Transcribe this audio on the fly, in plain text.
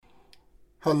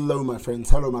Hello, my friends.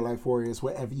 Hello, my life warriors,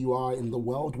 wherever you are in the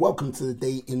world. Welcome to the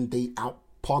Day In, Day Out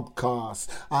podcast.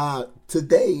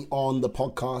 Today on the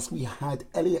podcast, we had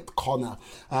Elliot Connor,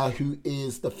 who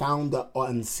is the founder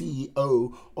and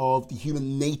CEO of the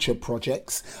Human Nature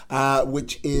Projects,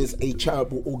 which is a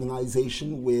charitable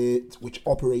organization which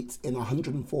operates in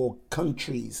 104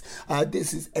 countries.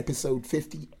 This is episode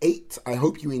 58. I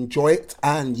hope you enjoy it.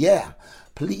 And yeah,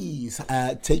 please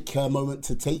take a moment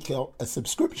to take a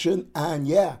subscription and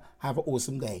have an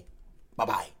awesome day.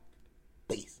 Bye-bye.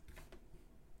 Peace.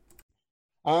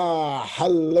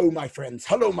 Hello, my friends.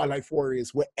 Hello, my life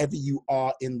warriors, wherever you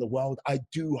are in the world. I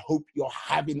do hope you're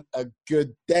having a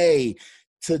good day.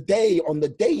 Today on the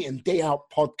Day In, Day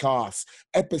Out podcast,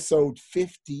 episode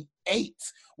 58,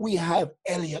 we have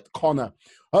Elliot Connor.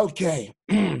 Okay.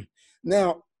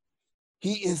 Now,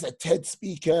 he is a TED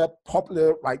speaker,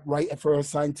 popular writer for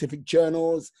scientific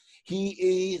journals.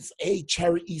 He is a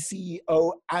charity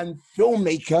CEO and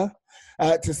filmmaker,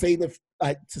 to say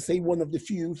one of the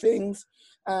few things.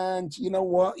 And you know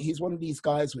what? He's one of these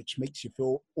guys which makes you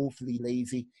feel awfully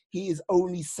lazy. He is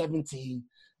only 17,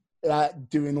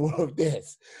 doing all of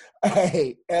this.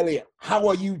 Hey, Elliot, how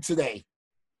are you today?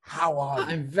 How are you?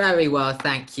 I'm very well,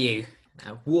 thank you.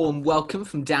 A warm welcome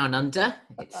from down under.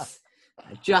 It's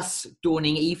just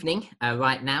dawning evening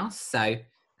right now, so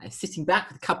sitting back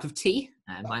with a cup of tea,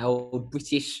 my old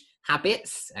British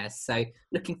habits. So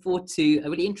looking forward to a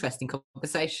really interesting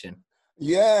conversation.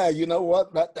 Yeah, you know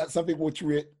what? That's something which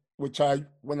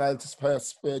when I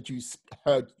first heard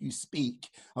you speak,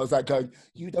 I was like going,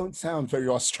 you don't sound very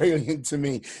Australian to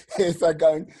me. It's like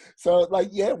going, so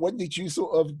when did you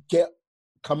sort of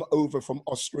come over from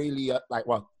Australia,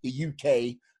 the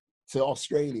UK to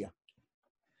Australia?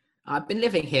 I've been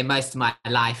living here most of my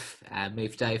life.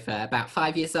 Moved over about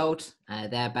 5 years old,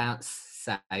 thereabouts.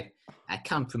 So I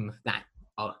come from that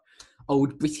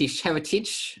old British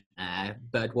heritage,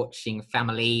 bird watching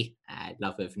family,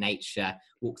 love of nature,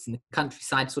 walks in the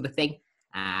countryside sort of thing.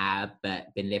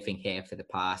 But been living here for the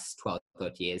past 12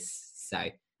 odd years. So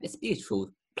it's a beautiful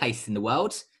place in the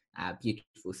world, a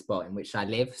beautiful spot in which I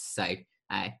live. So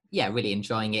really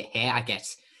enjoying it here. I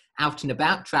get out and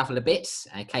about, travel a bit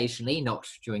occasionally, not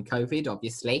during COVID,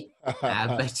 obviously.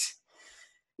 But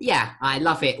yeah, I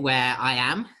love it where I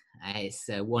am. It's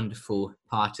a wonderful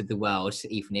part of the world,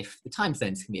 even if the time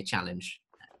zones can be a challenge.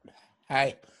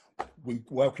 Hey, we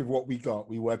work with what we got.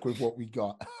 We work with what we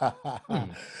got.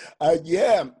 Hmm.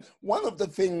 One of the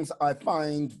things I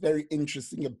find very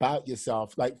interesting about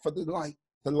yourself, for the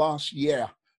last year,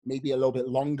 maybe a little bit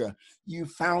longer, you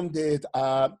founded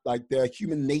the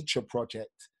Human Nature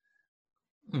Project.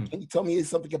 Can you tell me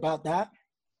something about that?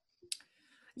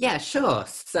 Yeah, sure.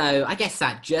 So I guess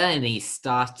that journey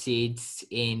started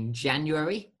in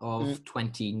January of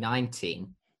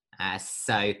 2019.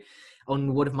 So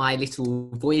on one of my little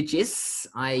voyages,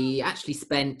 I actually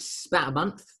spent about a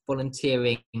month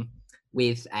volunteering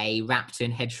with a raptor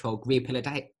and hedgehog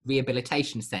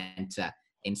rehabilitation centre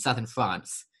in southern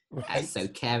France. Right. So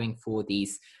caring for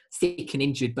these sick and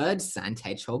injured birds and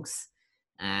hedgehogs.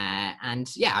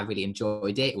 I really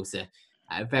enjoyed it. It was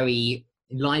a very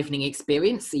enlivening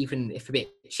experience, even if a bit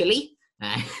chilly.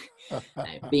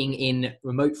 Being in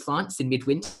remote France in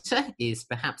midwinter is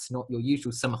perhaps not your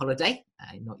usual summer holiday,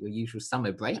 not your usual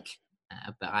summer break.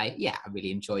 But I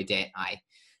really enjoyed it. I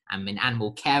am an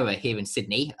animal carer here in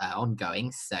Sydney,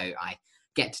 ongoing, so I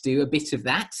get to do a bit of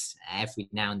that every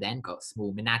now and then. Got a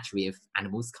small menagerie of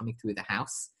animals coming through the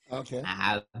house. Okay.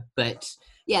 But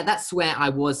yeah, that's where I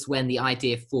was when the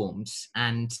idea formed.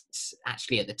 And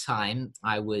actually at the time,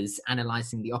 I was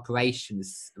analysing the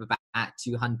operations of about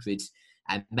 200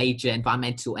 major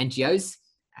environmental NGOs.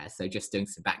 So just doing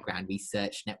some background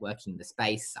research, networking in the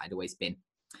space. I'd always been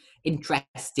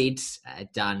interested,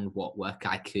 done what work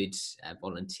I could,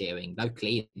 volunteering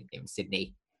locally in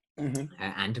Sydney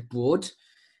and abroad.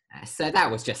 So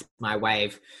that was just my way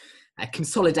of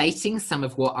consolidating some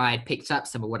of what I'd picked up,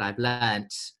 some of what I've learned.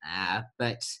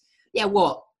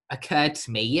 What occurred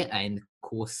to me in the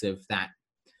course of that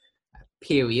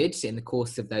period, in the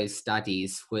course of those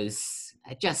studies, was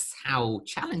just how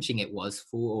challenging it was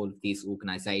for all of these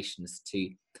organisations to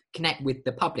connect with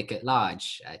the public at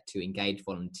large, to engage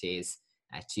volunteers,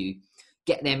 to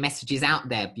get their messages out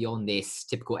there beyond this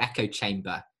typical echo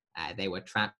chamber they were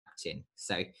trapped in.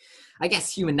 So I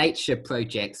guess Human Nature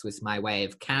Projects was my way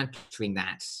of countering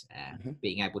that,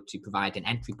 being able to provide an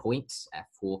entry point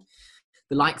for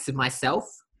the likes of myself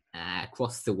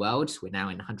across the world. We're now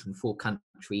in 104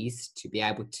 countries to be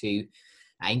able to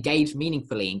engage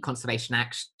meaningfully in conservation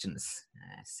actions.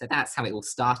 So that's how it all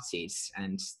started.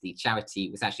 And the charity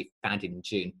was actually founded in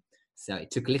June. So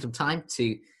it took a little time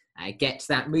to get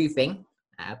that moving.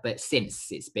 But since,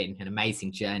 it's been an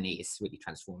amazing journey. It's really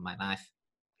transformed my life.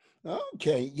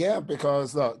 Okay, yeah,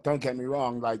 because look, don't get me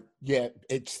wrong, like, yeah,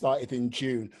 it started in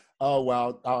June. Oh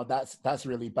well, oh that's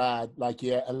really bad. Like,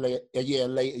 yeah, a year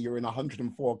later, you're in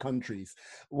 104 countries.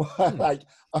 Well, Hmm. like,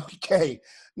 okay,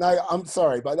 now I'm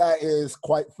sorry, but that is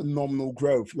quite phenomenal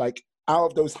growth. Like, out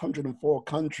of those 104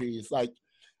 countries, like,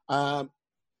 um,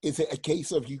 is it a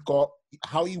case of you got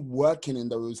how are you working in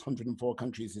those 104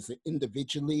 countries? Is it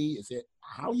individually? Is it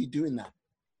how are you doing that?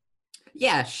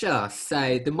 Yeah, sure.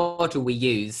 So the model we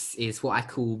use is what I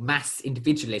call mass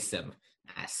individualism.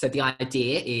 So the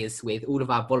idea is with all of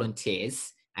our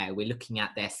volunteers, we're looking at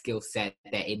their skill set,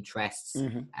 their interests,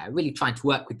 Hmm. really trying to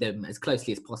work with them as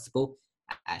closely as possible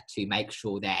to make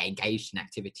sure they're engaged in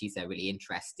activities they're really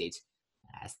interested.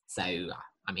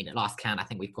 I mean, at last count, I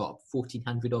think we've got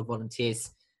 1,400 odd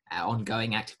volunteers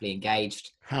ongoing, actively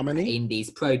engaged How many? in these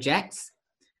projects.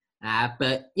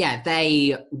 But yeah,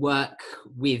 they work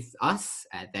with us.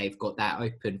 They've got that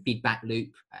open feedback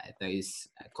loop, those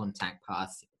contact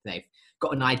paths. They've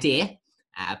got an idea,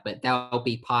 but they'll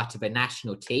be part of a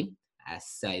national team.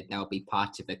 So they'll be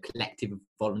part of a collective of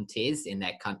volunteers in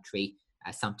their country,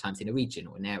 sometimes in a region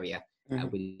or an area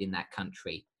within that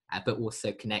country, but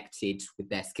also connected with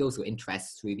their skills or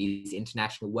interests through these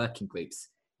international working groups.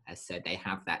 So they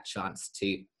have that chance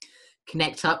to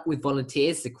connect up with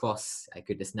volunteers across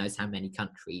goodness knows how many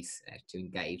countries to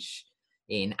engage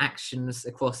in actions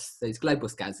across those global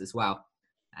scales as well.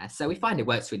 So we find it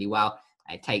works really well.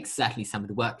 It takes certainly some of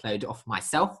the workload off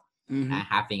myself, Hmm.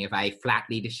 having a very flat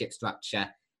leadership structure,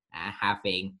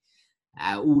 having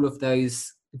all of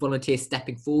those volunteers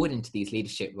stepping forward into these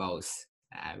leadership roles,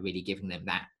 really giving them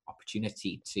that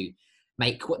opportunity to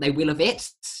make what they will of it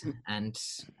and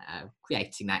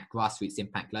creating that grassroots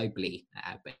impact globally,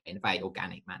 but in a very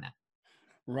organic manner.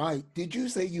 Right. Did you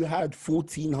say you had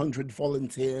 1,400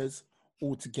 volunteers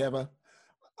altogether?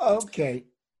 Okay.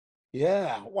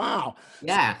 Yeah. Wow. So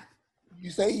Yeah. you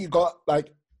say you got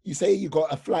like you say you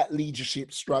got a flat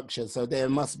leadership structure, so there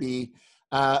must be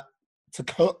uh to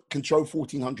control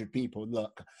 1,400 people.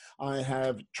 Look, I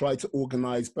have tried to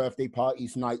organize birthday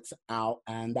parties, nights out,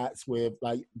 and that's with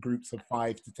like groups of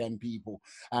 5 to 10 people.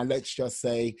 And let's just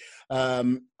say,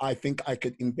 I think I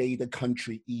could invade a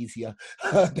country easier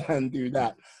than do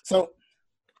that. So,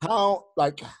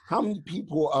 like, how many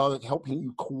people are helping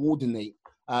you coordinate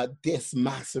this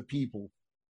mass of people?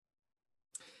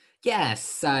 Yeah.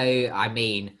 So, I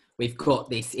mean, we've got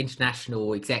this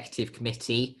international executive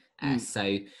committee.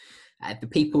 Mm, The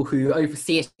people who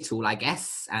oversee it all, I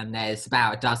guess, and there's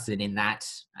about a dozen in that.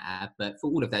 But for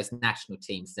all of those national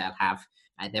teams, they'll have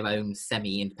their own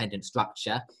semi-independent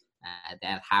structure.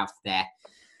 They'll have their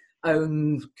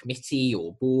own committee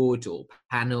or board or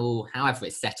panel, however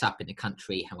it's set up in the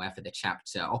country, however the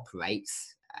chapter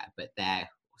operates. But they're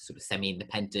sort of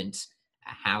semi-independent,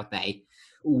 how they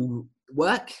all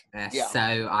work. yeah. So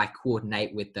I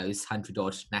coordinate with those 100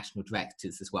 odd national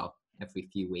directors as well every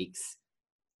few weeks.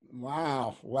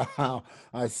 Wow, wow.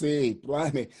 I see.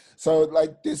 Blimey. So,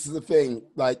 like, this is the thing.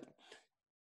 Like,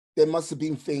 there must have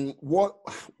been thing. What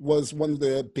was one of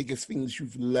the biggest things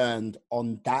you've learned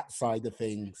on that side of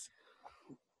things?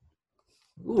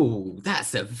 Ooh,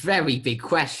 that's a very big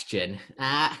question.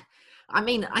 I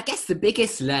mean, I guess the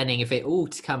biggest learning of it all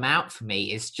to come out for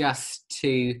me is just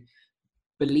to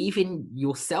believe in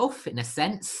yourself in a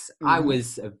sense. I Hmm.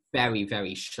 was a very,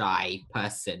 very shy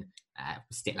person,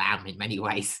 still am in many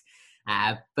ways.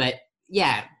 But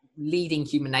yeah, leading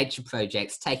human nature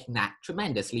projects, taking that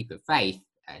tremendous leap of faith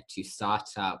to start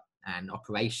up an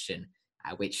operation,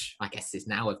 which I guess is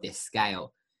now of this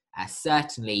scale,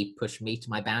 certainly pushed me to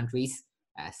my boundaries,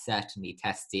 certainly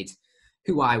tested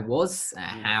who I was, Yeah.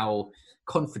 how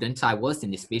confident I was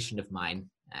in this vision of mine,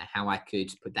 how I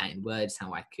could put that in words,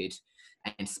 how I could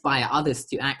inspire others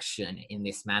to action in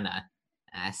this manner.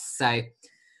 So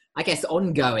I guess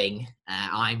ongoing,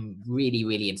 I'm really,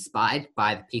 really inspired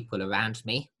by the people around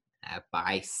me,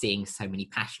 by seeing so many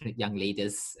passionate young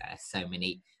leaders, so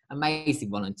many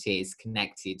amazing volunteers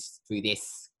connected through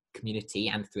this community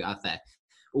and through other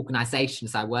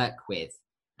organizations I work with.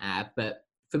 But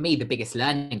for me, the biggest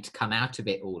learning to come out of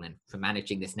it all and from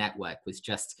managing this network was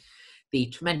just the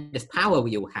tremendous power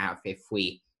we all have if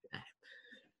we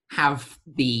have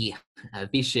the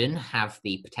vision, have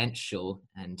the potential,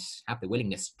 and have the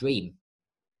willingness to dream.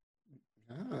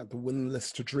 The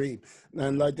willingness to dream.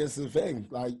 And like, this is the thing.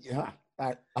 Like, yeah,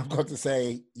 I've got to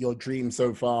say, your dream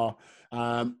so far.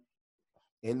 Um,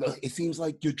 it seems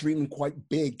like you're dreaming quite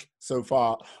big so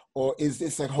far, or is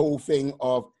this a whole thing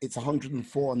of it's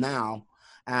 104 now,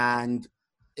 and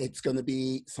it's going to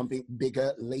be something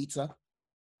bigger later?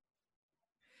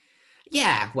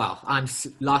 Yeah, well, I'm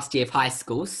last year of high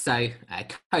school, so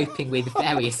coping with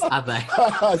various other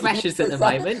pressures at the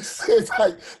moment.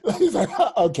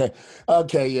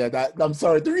 Okay, yeah. I'm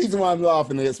sorry. The reason why I'm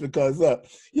laughing is because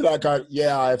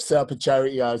I've set up a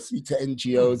charity. I speak to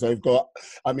NGOs.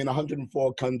 I'm in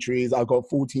 104 countries. I've got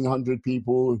 1,400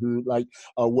 people who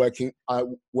are working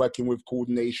with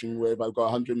coordination with. I've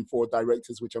got 104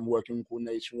 directors which I'm working in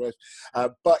coordination with.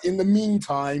 But in the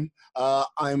meantime,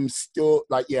 I'm still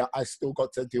I still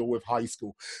got to deal with high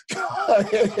school.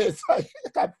 It's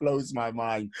that blows my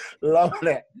mind. Love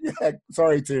it. Yeah,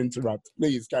 sorry to interrupt.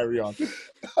 Please carry on.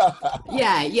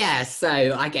 Yeah. So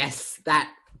I guess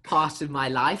that part of my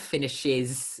life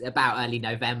finishes about early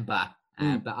November.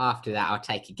 But after that, I'll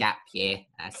take a gap year,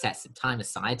 set some time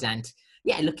aside, and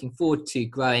looking forward to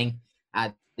growing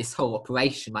this whole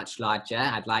operation much larger.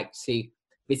 I'd like to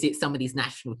visit some of these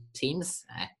national teams,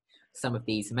 some of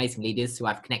these amazing leaders who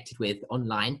I've connected with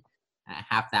online,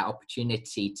 have that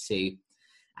opportunity to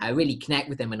really connect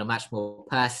with them on a much more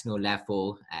personal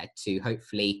level, to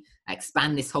hopefully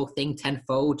expand this whole thing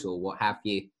tenfold or what have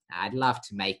you. I'd love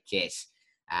to make it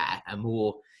a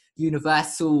more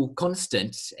universal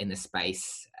constant in the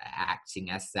space, acting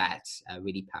as that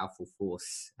really powerful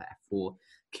force for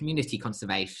community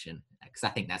conservation, because I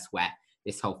think that's where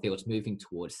this whole field's moving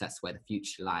towards. That's where the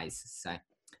future lies. So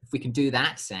if we can do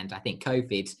that, and I think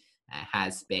COVID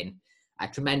has been a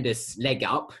tremendous leg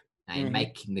up in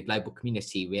making the global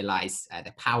community realize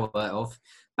the power of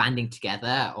banding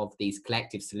together of these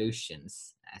collective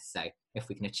solutions. So if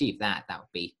we can achieve that, that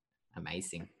would be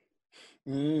amazing.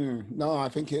 No, I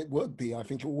think it would be. I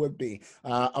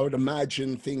would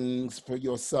imagine things for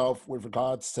yourself with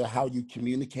regards to how you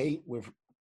communicate with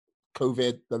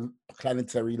COVID, the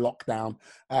planetary lockdown,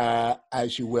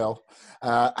 as you will,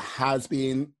 has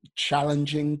been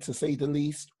challenging to say the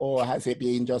least, or has it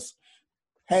been just,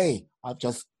 hey, I've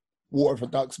just water for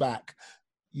ducks back?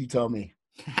 You tell me.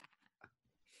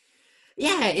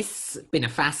 Yeah, it's been a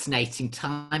fascinating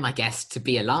time, I guess, to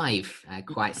be alive,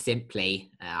 quite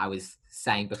simply. I was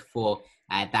saying before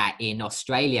that in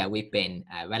Australia, we've been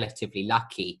relatively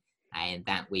lucky in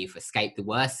that we've escaped the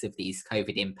worst of these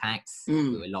COVID impacts.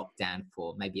 We were locked down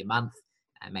for maybe a month,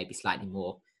 maybe slightly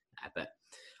more. But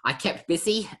I kept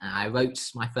busy. I wrote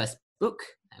my first book,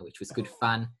 which was good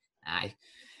fun.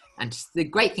 And the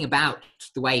great thing about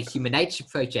the way Human Nature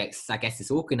Projects, I guess,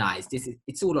 is organized is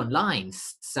it's all online.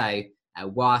 So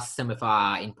whilst some of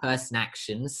our in-person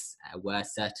actions were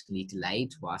certainly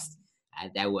delayed, whilst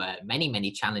there were many,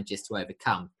 many challenges to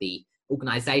overcome, the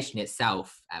organization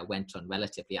itself went on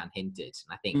relatively unhindered.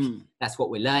 And I think that's what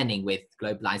we're learning with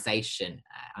globalization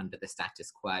under the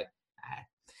status quo.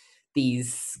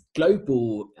 These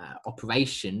global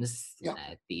operations,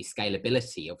 the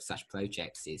scalability of such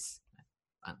projects is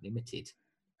unlimited.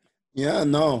 Yeah,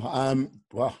 no.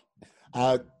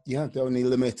 The only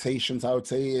limitations I would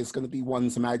say is going to be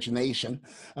one's imagination.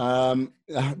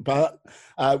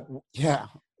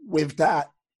 With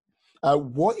that,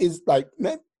 what is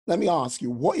let me ask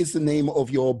you, what is the name of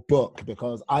your book?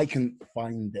 Because I can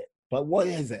find it, but what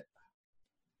is it?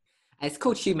 It's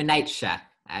called Human Nature.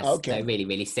 Okay. So really,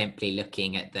 really simply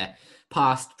looking at the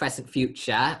past, present,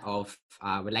 future of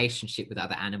our relationship with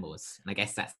other animals. And I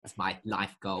guess that's my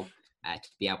life goal, to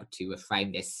be able to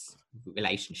reframe this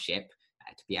relationship,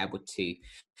 to be able to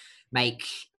make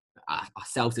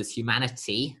ourselves as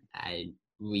humanity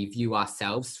review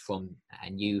ourselves from a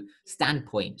new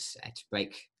standpoint, to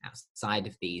break outside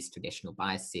of these traditional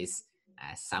biases,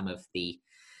 some of the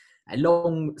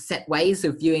long set ways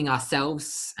of viewing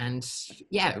ourselves, and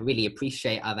really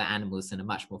appreciate other animals on a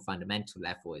much more fundamental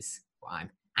level is what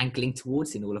I'm angling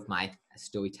towards in all of my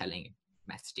storytelling,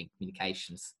 messaging,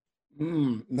 communications.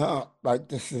 No,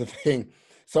 this is the thing.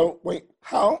 So wait,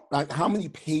 how many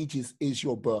pages is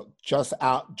your book? Just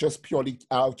purely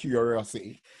out of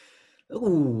curiosity.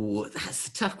 Oh, that's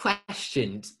a tough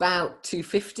question. It's about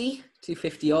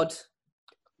 250 odd.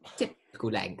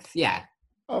 Typical length, yeah.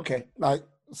 Okay,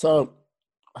 so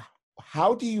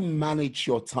how do you manage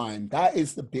your time? That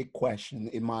is the big question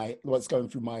in what's going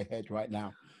through my head right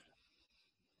now.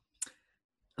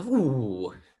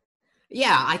 Ooh.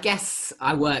 Yeah, I guess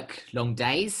I work long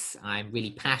days. I'm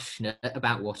really passionate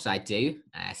about what I do.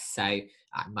 So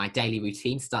my daily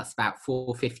routine starts about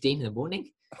 4:15 in the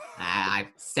morning.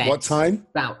 I've set what time?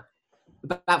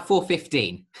 About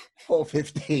 4:15.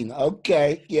 4:15.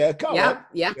 Okay. Yeah. Come on.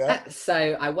 Yeah.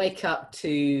 So I wake up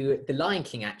to The Lion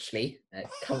King, actually.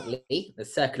 Currently, The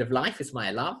Circle of Life is my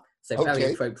alarm. So very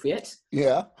Okay. appropriate.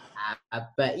 Yeah.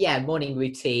 But yeah, morning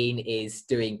routine is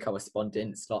doing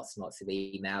correspondence, lots and lots of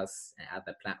emails and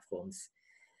other platforms.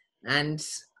 And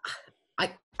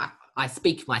I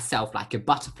speak of myself like a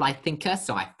butterfly thinker.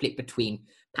 So I flip between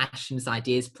passions,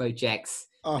 ideas, projects.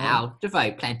 Uh-huh. I'll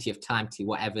devote plenty of time to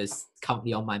whatever's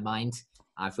currently on my mind.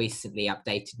 I've recently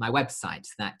updated my website.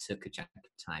 That took a chunk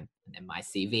of time. And then my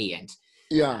CV and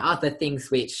Yeah. other things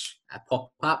which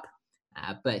pop up.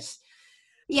 But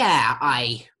yeah,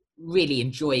 I really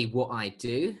enjoy what I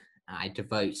do. I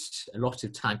devote a lot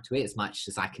of time to it, as much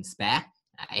as I can spare,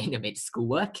 in amidst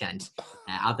schoolwork and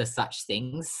other such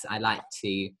things. I like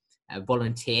to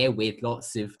volunteer with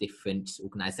lots of different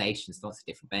organizations, lots of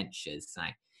different ventures.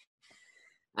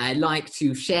 I like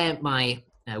to share my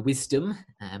wisdom,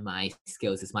 my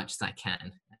skills as much as I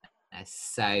can.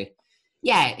 So,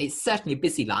 yeah, it's certainly a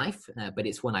busy life, but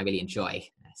it's one I really enjoy.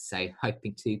 So,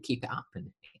 hoping to keep it up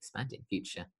and expand in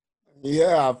future.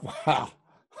 Yeah. Wow.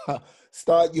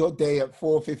 Start your day at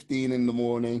 4:15 in the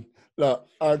morning. Look,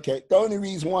 okay. The only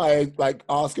reason why I like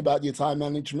ask about your time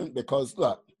management, because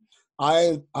look,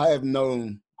 I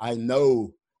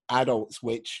know adults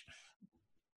which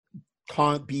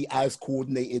can't be as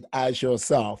coordinated as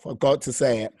yourself. I've got to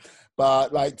say it.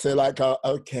 But like to like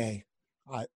okay.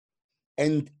 I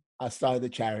and I started a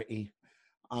charity.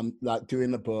 I'm like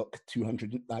doing a book,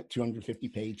 250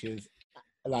 pages,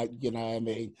 like, you know what I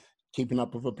mean, keeping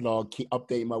up with a blog, keep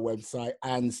updating my website,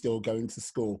 and still going to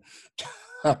school.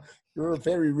 You're a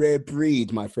very rare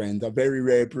breed, my friend, a very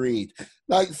rare breed.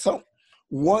 Like, so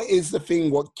what is the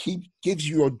thing, what gives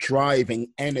you your drive and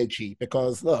energy?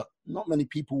 Because look, not many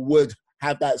people would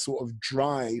have that sort of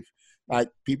drive. Like,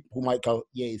 people might go,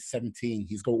 yeah, he's 17,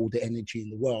 he's got all the energy in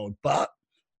the world. But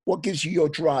what gives you your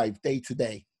drive day to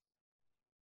day?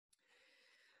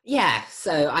 Yeah,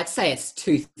 so I'd say it's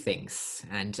two things.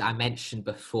 And I mentioned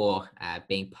before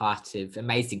being part of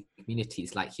amazing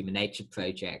communities like Human Nature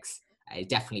Projects. It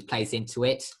definitely plays into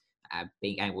it.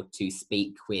 Being able to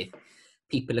speak with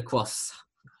people across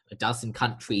a dozen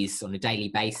countries on a daily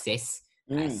basis,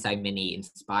 so many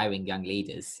inspiring young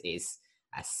leaders is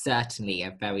certainly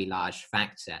a very large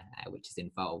factor which is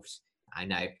involved. I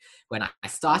know when I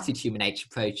started Human Nature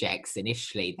Projects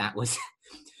initially, that was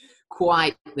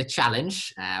quite the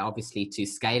challenge, obviously, to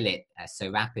scale it so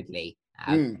rapidly.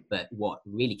 But what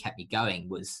really kept me going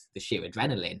was the sheer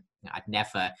adrenaline. I'd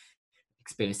never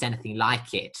experienced anything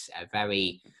like it. A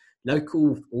very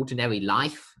local, ordinary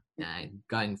life,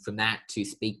 going from that to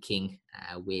speaking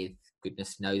with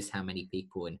goodness knows how many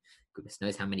people and goodness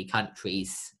knows how many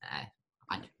countries.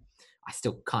 I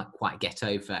still can't quite get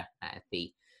over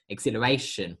the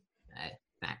exhilaration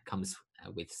that comes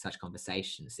with such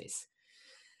conversations.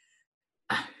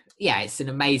 It's an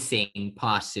amazing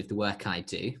part of the work I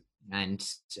do. And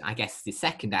I guess the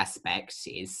second aspect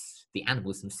is the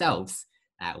animals themselves.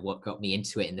 What got me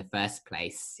into it in the first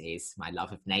place is my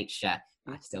love of nature.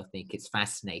 I still think it's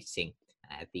fascinating.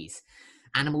 These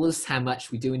animals, how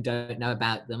much we do and don't know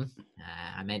about them.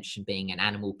 I mentioned being an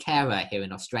animal carer here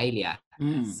in Australia.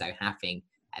 So having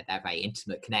that very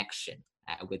intimate connection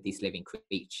with these living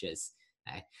creatures.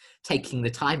 Taking the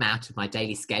time out of my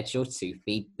daily schedule to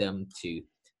feed them, to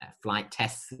flight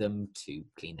test them, to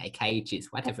clean their cages,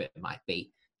 whatever it might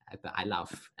be. But I love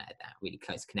that really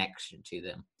close connection to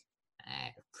them.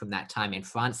 From that time in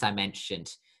France, I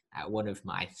mentioned one of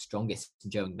my strongest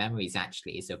enduring memories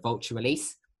actually is a vulture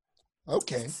release.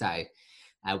 Okay. So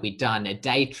we'd done a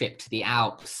day trip to the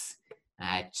Alps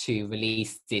to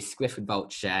release this griffon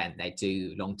vulture, and they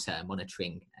do long-term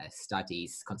monitoring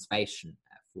studies, conservation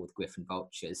for the griffon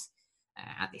vultures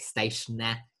at this station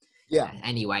there. Yeah.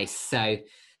 Anyway, so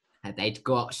they'd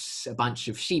got a bunch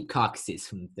of sheep carcasses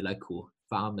from the local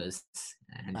farmers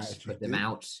and put them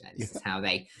out. This is how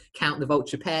they count the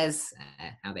vulture pairs,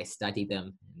 how they study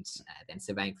them, and then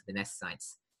surveying for the nest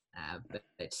sites.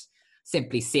 But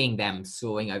simply seeing them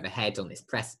soaring overhead on this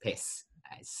precipice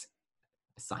is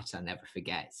a sight I'll never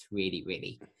forget. It's really,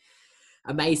 really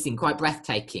amazing, quite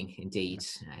breathtaking indeed.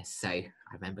 So I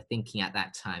remember thinking at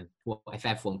that time, what if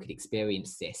everyone could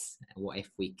experience this? What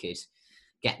if we could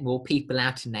get more people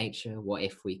out in nature? What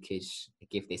if we could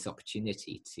give this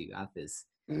opportunity to others?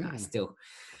 I still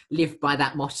live by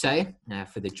that motto,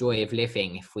 for the joy of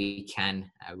living. If we can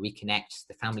reconnect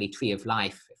the family tree of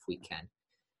life, if we can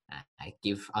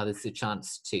give others a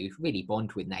chance to really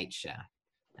bond with nature,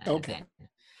 then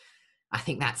I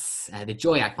think that's the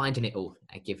joy I find in it all,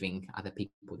 giving other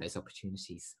people those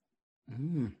opportunities.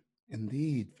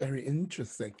 Indeed. Very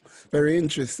interesting. Very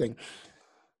interesting.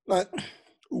 Like,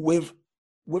 with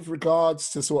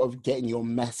regards to sort of getting your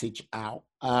message out,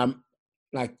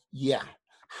 like, yeah,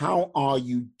 How are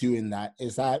you doing that?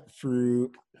 Is that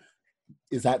through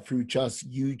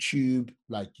just YouTube?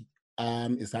 Like,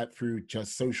 is that through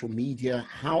just social media?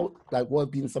 How, like, what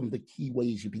have been some of the key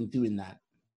ways you've been doing that?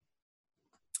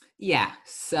 Yeah,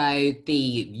 so the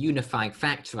unifying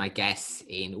factor, I guess,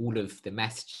 in all of the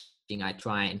messaging I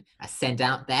try and send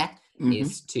out there Hmm.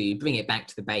 is to bring it back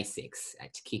to the basics,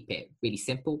 to keep it really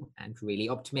simple and really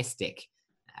optimistic.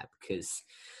 Because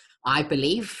I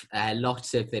believe a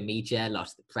lot of the media, a lot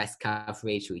of the press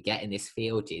coverage we get in this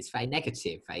field is very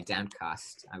negative, very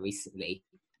downcast. I recently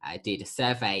did a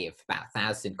survey of about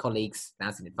 1,000 colleagues,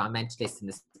 1,000 environmentalists in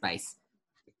the space,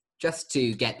 just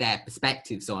to get their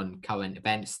perspectives on current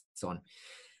events, on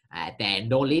their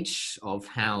knowledge of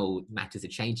how matters are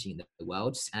changing in the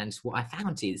world. And what I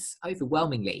found is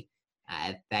overwhelmingly,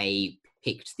 they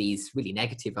picked these really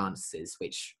negative answers,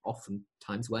 which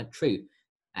oftentimes weren't true.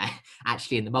 Uh,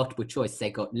 Actually, in the multiple choice, they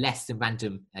got less than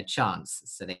random chance.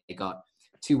 So they got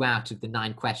 2 out of the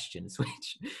 9 questions,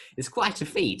 which is quite a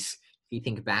feat if you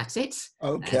think about it.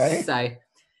 Okay. So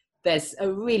there's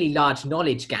a really large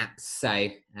knowledge gap. So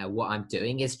what I'm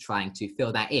doing is trying to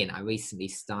fill that in. I recently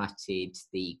started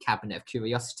the Cabinet of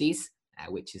Curiosities,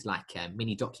 which is like a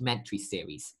mini documentary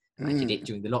series. I did it Mm.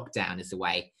 during the lockdown as a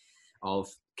way of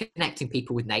connecting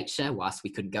people with nature whilst we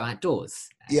couldn't go outdoors.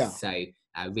 Yeah. So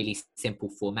a really simple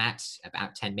format,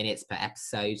 about 10 minutes per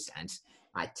episode. And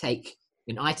I take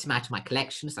an item out of my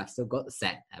collection, so I've still got the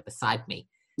set beside me,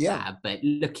 Yeah. but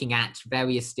looking at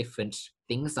various different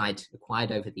things I'd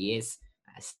acquired over the years.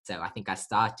 So I think I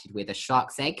started with a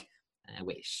shark's egg,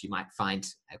 which you might find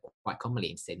quite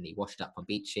commonly in Sydney, washed up on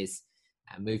beaches.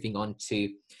 Moving on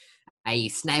to a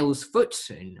snail's foot,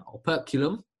 an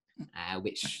operculum,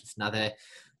 which is another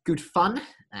good fun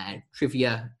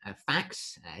trivia fact,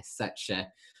 such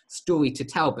a story to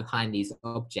tell behind these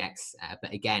objects,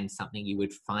 but again, something you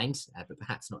would find, but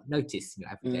perhaps not notice in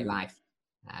your everyday Mm. life.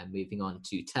 Moving on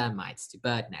to termites, to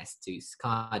bird nests, to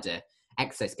cicada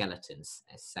exoskeletons.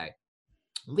 So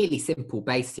really simple,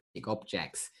 basic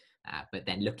objects, but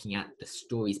then looking at the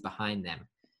stories behind them.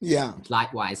 Yeah. And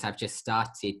likewise, I've just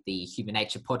started the Human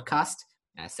Nature podcast,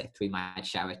 so through my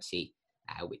charity,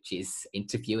 which is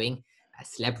interviewing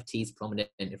celebrities, prominent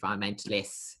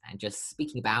environmentalists, and just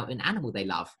speaking about an animal they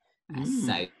love. Mm.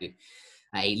 So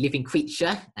a living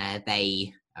creature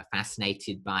they are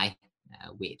fascinated by,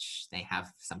 which they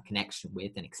have some connection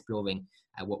with, and exploring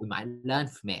what we might learn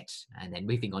from it, and then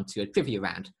moving on to a trivia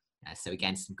round. So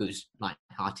again, some good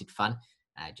light-hearted fun,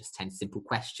 just 10 simple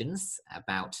questions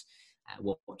about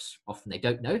what often they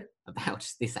don't know about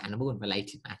this animal and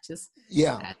related matters.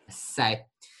 Yeah. So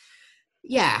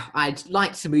yeah, I'd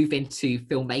like to move into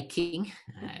filmmaking,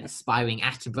 aspiring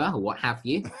Attenborough or what have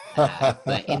you.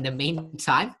 But in the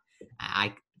meantime,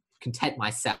 I content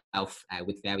myself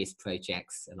with various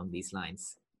projects along these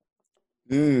lines.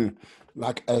 Mm,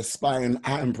 like aspiring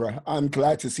Amber. I'm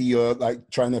glad to see you're like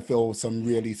trying to fill some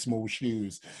really small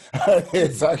shoes.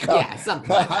 It's like, Yeah, something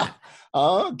like that.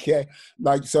 okay.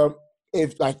 Like, so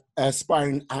if like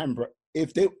aspiring Amber,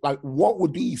 if they like, what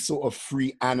would be sort of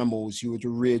 3 animals you would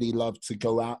really love to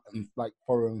go out and like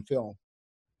follow and film?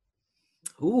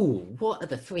 Ooh, what are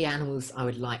the 3 animals I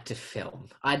would like to film?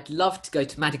 I'd love to go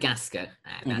to Madagascar.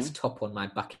 That's Hmm. top on my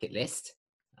bucket list.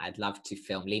 I'd love to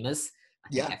film lemurs. I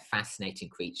think Yeah. they're fascinating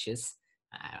creatures.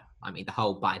 I mean, the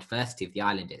whole biodiversity of the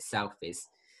island itself is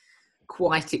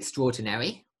quite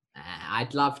extraordinary.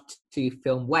 I'd love to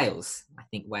film whales. I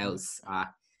think whales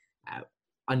are uh,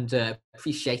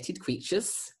 underappreciated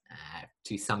creatures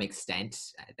to some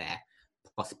extent. They're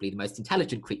possibly the most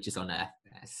intelligent creatures on Earth.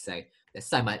 So there's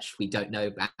so much we don't know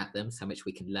about them, so much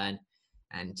we can learn.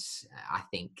 And I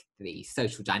think the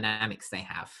social dynamics they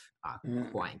have are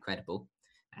Mm. quite incredible.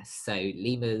 So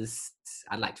lemurs,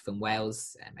 I'd like to film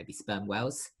whales, maybe sperm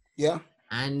whales. Yeah.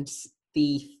 And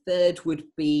the third would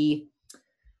be,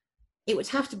 it would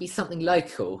have to be something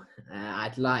local.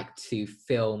 I'd like to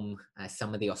film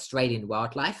some of the Australian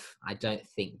wildlife. I don't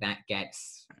think that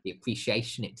gets the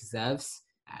appreciation it deserves.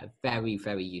 Very,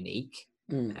 very unique,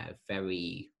 Mm.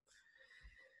 very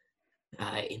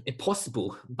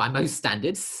impossible by most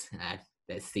standards.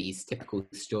 There's these typical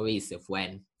stories of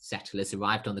when settlers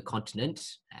arrived on the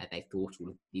continent, they thought all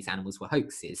of these animals were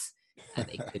hoaxes.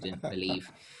 They couldn't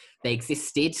believe they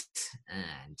existed,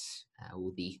 and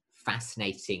all the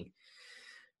fascinating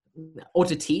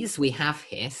oddities we have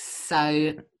here.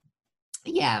 So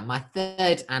yeah, my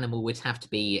third animal would have to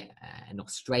be an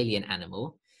Australian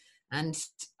animal, and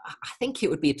I think it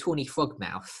would be a tawny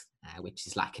frogmouth, which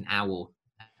is like an owl,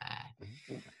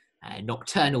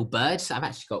 nocturnal bird. I've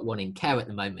actually got one in care at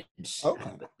the moment,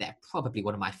 Okay. but they're probably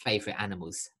one of my favourite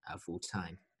animals of all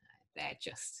time. they're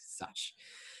just such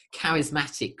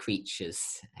charismatic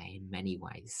creatures in many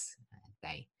ways.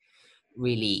 They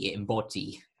really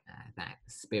embody that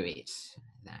spirit,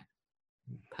 that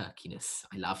perkiness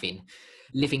I love in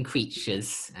living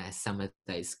creatures. Some of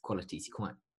those qualities you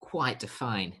can't quite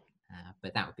define,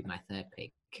 but that would be my third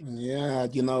pick. Yeah,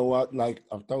 you know what? Like,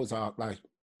 those are like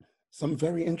some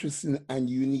very interesting and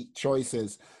unique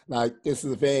choices. Like, this is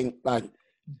the thing. Like,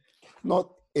 not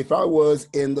if I was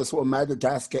in the sort of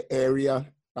Madagascar area,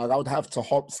 like I would have to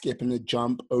hop, skip, and a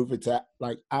jump over to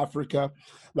like Africa,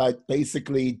 like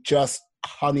basically just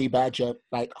honey badger,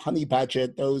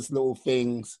 those little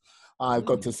things. I've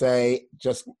got to say,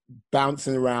 just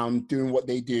bouncing around, doing what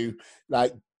they do,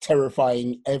 like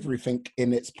terrifying everything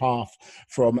in its path,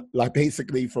 from like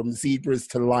basically from zebras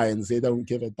to lions. They don't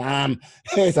give a damn.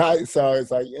 So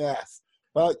it's like, yes,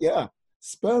 but yeah,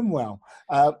 sperm whale.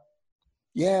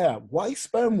 Yeah, why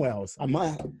sperm whales? I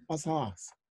must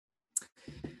ask.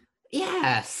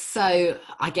 Yeah, so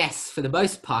I guess for the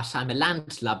most part, I'm a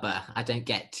landlubber. I don't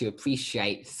get to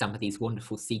appreciate some of these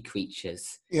wonderful sea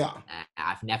creatures. Yeah.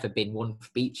 I've never been one for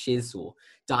beaches or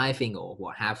diving or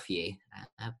what have you.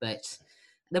 But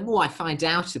the more I find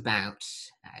out about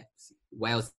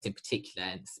whales in particular,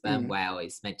 and the sperm whale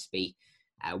is meant to be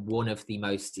one of the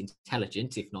most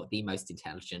intelligent, if not the most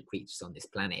intelligent creatures on this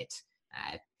planet.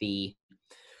 The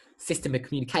system of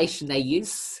communication they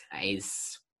use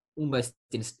is almost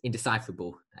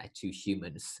indecipherable to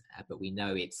humans, but we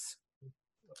know it's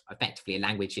effectively a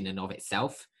language in and of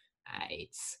itself.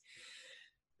 It's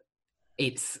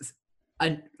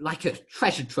like a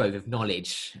treasure trove of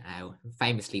knowledge.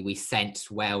 Famously, we sent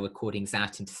whale recordings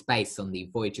out into space on the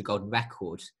Voyager Golden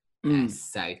Record.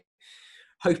 So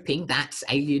hoping that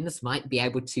aliens might be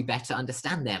able to better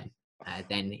understand them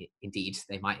than indeed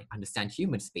they might understand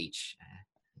human speech.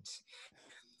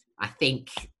 I think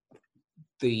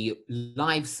the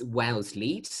lives whales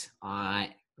lead are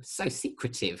so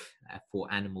secretive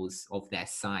for animals of their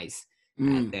size.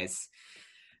 There's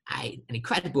an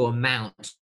incredible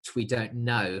amount we don't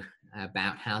know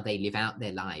about how they live out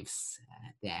their lives,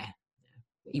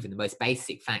 even the most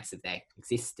basic facts of their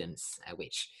existence,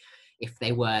 which if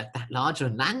they were that large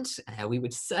on land, we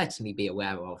would certainly be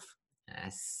aware of.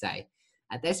 So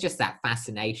there's just that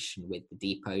fascination with the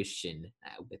deep ocean,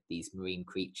 with these marine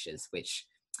creatures, which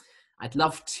I'd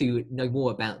love to know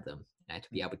more about them,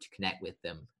 to be able to connect with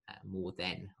them more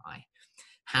than I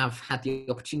have had the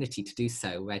opportunity to do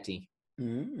so already.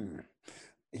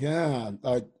 Yeah,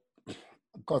 like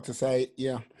I've got to say,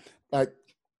 yeah, like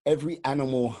every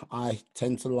animal I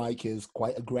tend to like is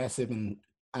quite aggressive and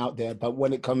out there. But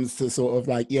when it comes to sort of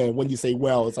like, yeah, when you say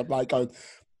whales, I'm like, I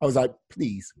was like,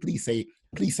 please say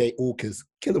orcas,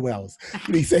 killer whales,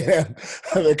 please say them.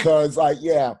 Because like,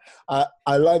 yeah,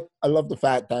 I love the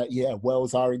fact that, yeah,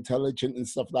 whales are intelligent and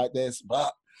stuff like this,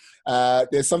 but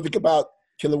there's something about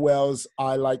killer whales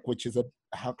I like, which is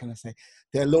how can I say,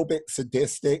 they're a little bit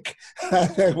sadistic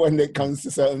when it comes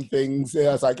to certain things.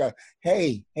 Yeah, it's like,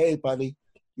 hey buddy,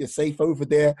 you're safe over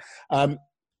there.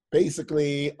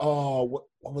 Basically, what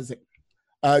was it?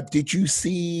 Did you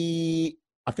see,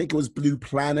 I think it was Blue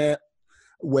Planet,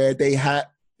 where they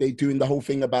doing the whole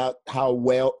thing about how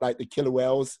like the killer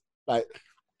whales, like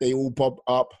they all bob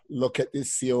up, look at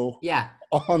this seal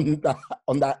on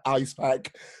that ice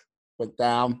pack, went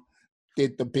down,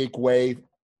 did the big wave.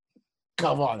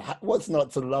 Come on, what's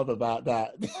not to love about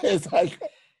that? It's like,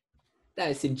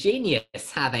 it's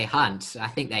ingenious how they hunt. I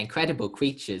think they're incredible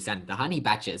creatures, and the honey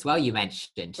badger as well, you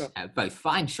mentioned, both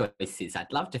fine choices.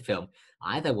 I'd love to film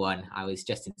either one. I was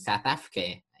just in South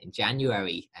Africa in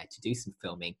January to do some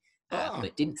filming,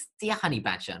 but didn't see a honey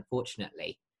badger,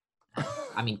 unfortunately.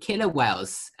 I mean, killer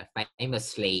whales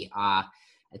famously are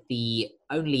the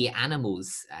only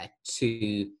animals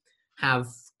to have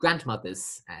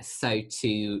grandmothers, so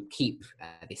to keep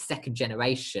the second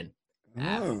generation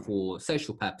for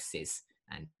social purposes.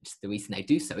 And the reason they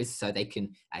do so is so they can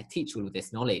teach all of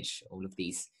this knowledge, all of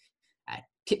these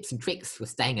tips and tricks for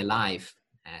staying alive.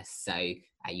 So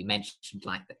you mentioned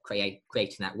like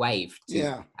creating that wave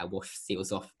to wash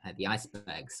seals off the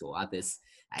icebergs, or others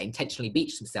intentionally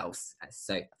beach themselves.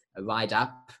 So a ride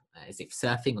up as if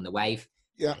surfing on the wave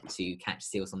to catch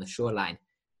seals on the shoreline.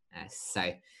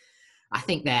 So I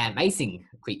think they're amazing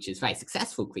creatures, very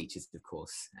successful creatures, of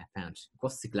course, found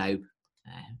across the globe.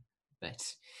 But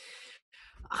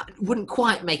I wouldn't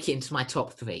quite make it into my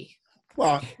top three.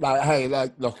 Well, like, hey,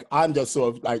 like, look, I'm just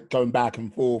sort of like going back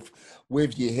and forth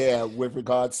with you here with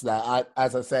regards to that.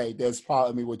 As I say, there's part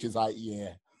of me which is like,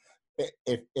 yeah,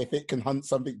 if it can hunt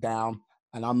something down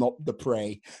and I'm not the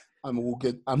prey, I'm all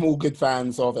good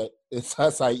fans of it. It's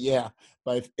just like, yeah,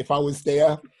 but if I was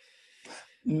there,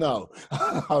 No,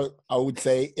 I would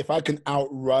say if I can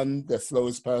outrun the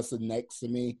slowest person next to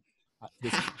me,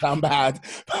 this might sound bad,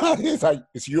 but it's like,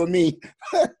 it's you and me.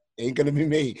 Ain't gonna be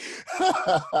me.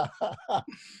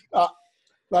 uh,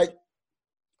 like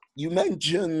you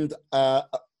mentioned the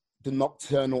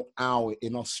nocturnal owl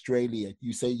in Australia.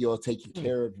 You say you're taking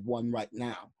care of one right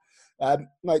now.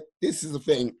 Like this is the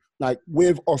thing, like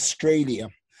with Australia,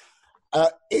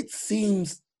 it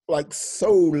seems like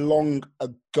so long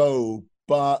ago,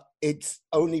 but it's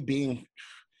only been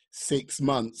 6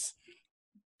 months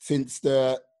since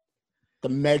the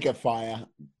mega fire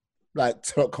like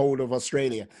took hold of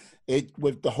Australia. It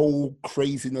with the whole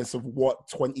craziness of what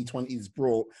 2020 has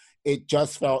brought, it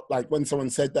just felt like when someone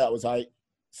said that, I was like,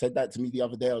 said that to me the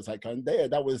other day. I was like, and there,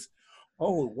 that was,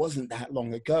 oh, it wasn't that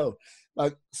long ago.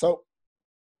 Like so,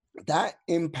 that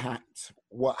impact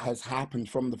what has happened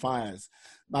from the fires,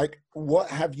 like what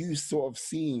have you sort of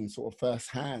seen sort of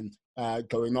firsthand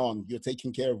going on? You're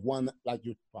taking care of one, like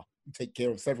you take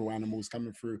care of several animals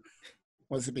coming through.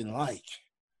 What's it been like?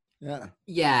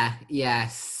 Yeah. Yeah.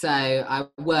 So I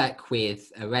work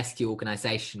with a rescue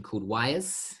organization called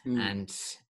Wires, and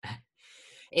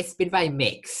it's been very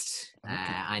mixed. Okay.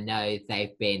 I know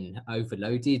they've been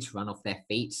overloaded, run off their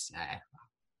feet,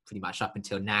 pretty much up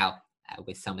until now.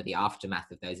 With some of the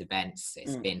aftermath of those events,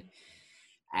 it's been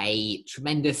a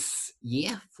tremendous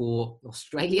year for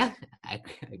Australia, a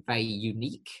very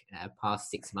unique past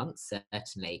 6 months,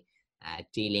 certainly.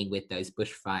 Dealing with those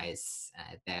bushfires,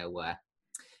 there were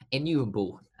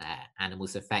innumerable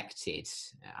animals affected.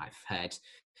 I've heard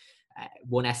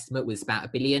one estimate was about 1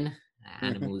 billion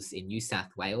animals in New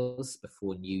South Wales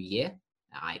before New Year.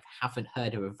 I haven't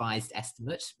heard a revised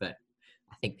estimate, but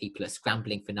I think people are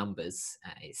scrambling for numbers.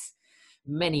 It's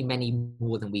many, many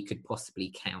more than we could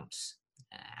possibly count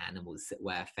animals that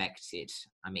were affected.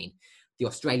 I mean, the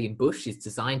Australian bush is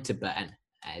designed to burn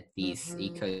these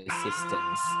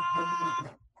ecosystems.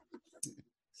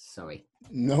 Sorry.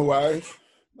 No worries.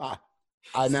 I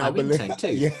It's now my believe. ringtone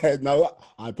too. Yeah, no,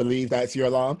 I believe that's your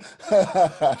alarm.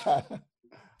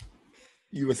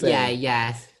 You were saying.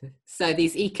 Yeah. So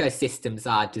these ecosystems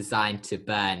are designed to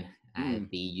burn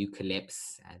the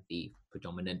eucalypts, the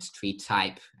predominant tree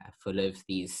type, full of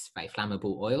these very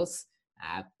flammable oils.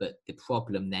 But the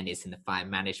problem then is in the fire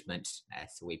management.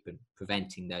 So we've been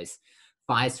preventing those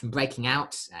fires from breaking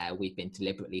out. We've been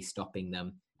deliberately stopping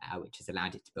them, which has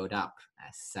allowed it to build up.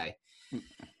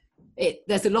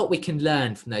 There's a lot we can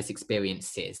learn from those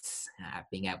experiences,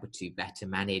 being able to better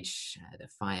manage the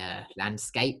fire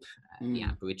landscape. The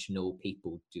Aboriginal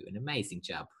people did an amazing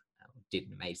job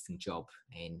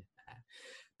in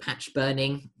patch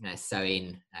burning, so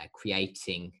in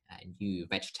creating new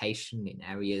vegetation in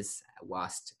areas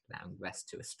whilst allowing the rest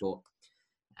to restore.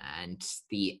 And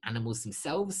the animals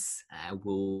themselves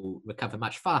will recover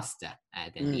much faster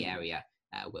than the area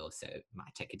will. So it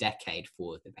might take a decade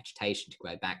for the vegetation to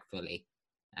grow back fully,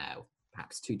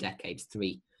 perhaps 2 decades,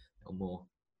 3 or more.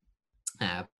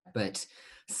 But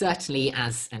certainly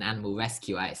as an animal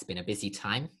rescuer, it's been a busy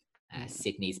time.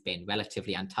 Sydney's been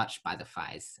relatively untouched by the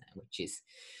fires, which is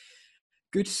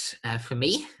good for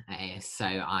me. So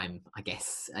I'm, I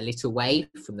guess, a little way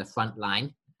from the front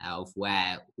line of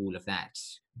where all of that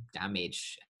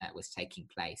damage was taking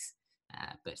place,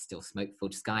 but still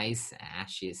smoke-filled skies,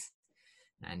 ashes,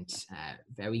 and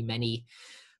very many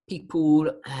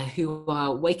people who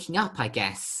are waking up, I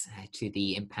guess, to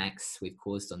the impacts we've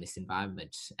caused on this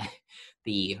environment.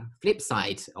 The flip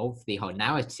side of the whole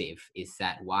narrative is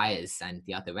that Wires and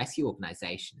the other rescue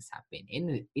organisations have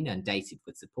been inundated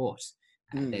with support.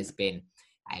 There's been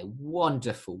a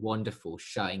wonderful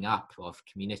showing up of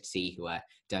community who are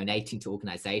donating to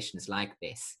organisations like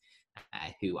this,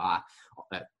 who are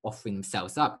offering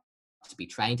themselves up to be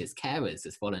trained as carers,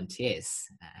 as volunteers.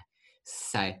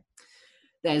 So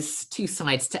there's 2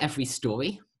 sides to every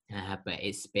story, but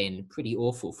it's been pretty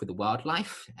awful for the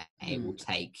wildlife. It will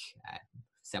take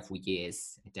several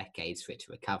years, decades for it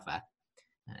to recover.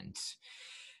 And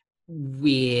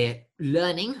we're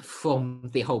learning from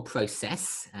the whole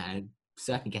process,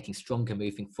 certainly getting stronger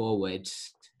moving forward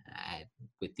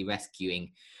with the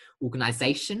rescuing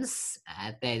organisations.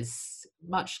 There's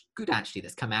much good actually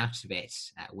that's come out of it.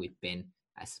 We've been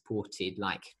supported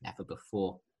like never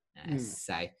before.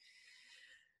 So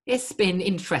it's been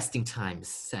interesting times,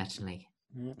 certainly.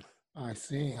 I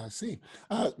see.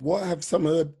 What have some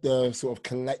of the sort of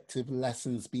collective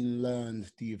lessons been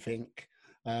learned, do you think,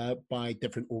 by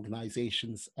different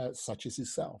organizations such as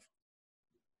yourself?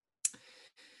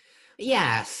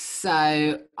 Yeah,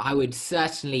 so I would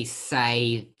certainly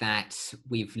say that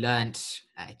we've learned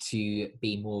to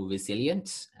be more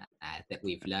resilient, that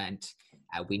we've learned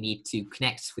we need to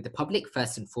connect with the public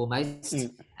first and foremost.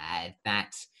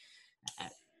 That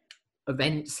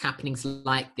events, happenings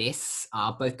like this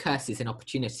are both curses and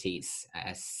opportunities.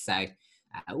 So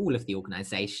all of the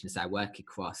organisations I work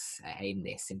across in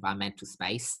this environmental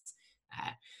space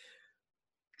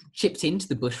chipped into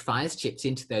the bushfires, chipped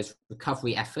into those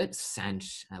recovery efforts, and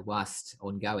whilst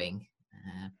ongoing,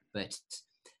 but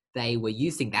they were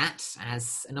using that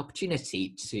as an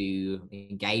opportunity to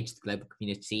engage the global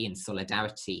community in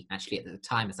solidarity. Actually, at the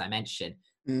time, as I mentioned,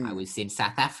 I was in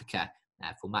South Africa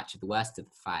for much of the worst of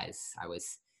the fires. I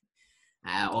was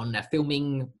on a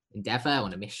filming endeavour,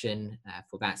 on a mission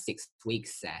for about 6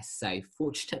 weeks. So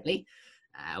fortunately,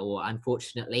 or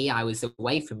unfortunately, I was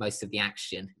away from most of the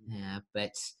action.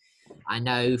 But I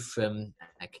know from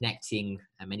connecting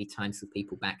many times with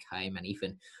people back home, and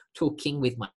even talking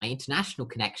with my international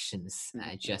connections,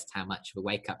 just how much of a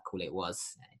wake-up call it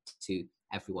was to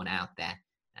everyone out there,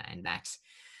 and that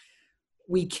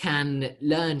we can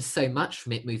learn so much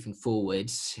from it moving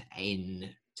forward in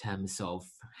terms of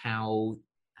how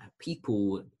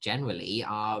people generally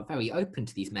are very open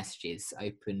to these messages,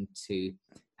 open to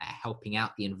helping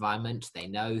out the environment. They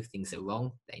know things are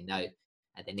wrong. They know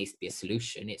there needs to be a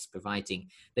solution. It's providing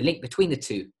the link between the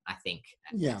two, I think.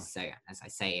 Yeah. So, as I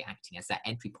say, acting as that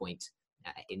entry point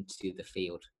into the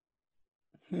field.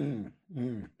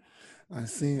 I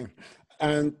see.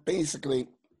 And basically,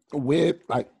 we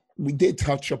did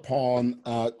touch upon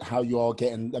how you are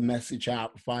getting the message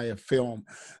out via film.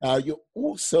 You're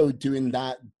also doing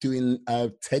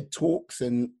TED Talks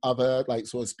and other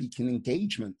sort of speaking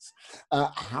engagements.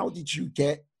 How did you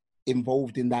get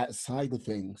involved in that side of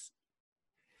things?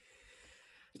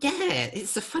 Yeah,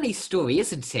 it's a funny story,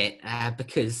 isn't it?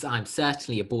 Because I'm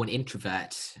certainly a born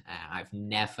introvert. I've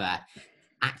never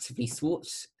actively sought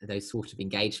those sort of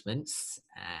engagements.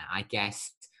 I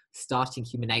guess starting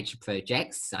Human Nature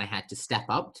projects, I had to step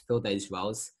up to fill those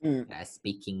roles,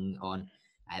 speaking on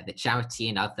the charity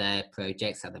and other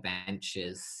projects, other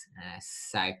ventures.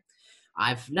 So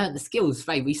I've learned the skills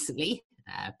very recently,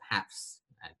 perhaps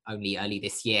only early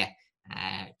this year.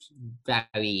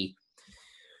 Very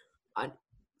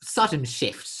sudden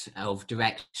shift of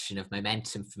direction, of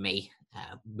momentum for me,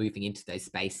 moving into those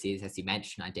spaces. As you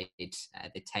mentioned, I did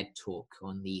the TED Talk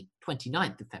on the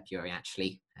 29th of February,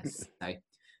 actually. So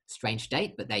strange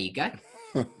date, but there you go.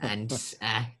 And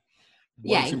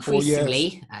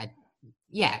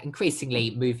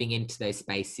increasingly moving into those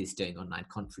spaces, doing online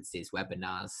conferences,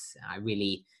 webinars. I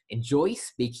really enjoy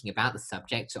speaking about the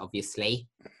subject, obviously,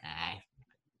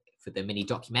 for the mini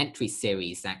documentary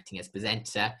series, acting as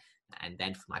presenter, and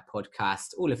then for my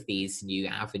podcast, all of these new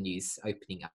avenues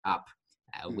opening up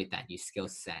with that new skill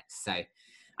set. So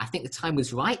I think the time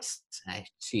was right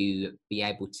to be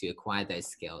able to acquire those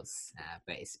skills,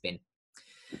 but it's been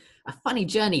a funny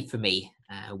journey for me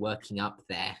working up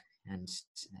there and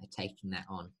taking that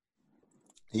on.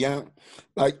 Yeah,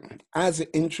 as an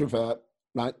introvert,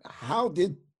 how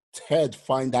did Ted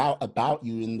find out about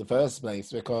you in the first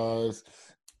place? Because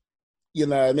you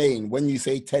know what I mean? When you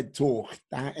say TED Talk,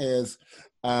 that is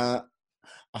a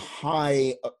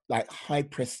high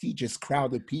prestigious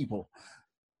crowd of people.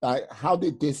 How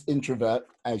did this introvert,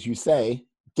 as you say,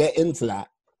 get into that?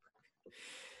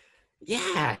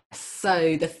 Yeah,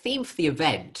 so the theme for the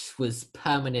event was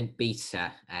permanent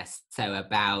beta, so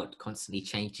about constantly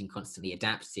changing, constantly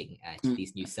adapting to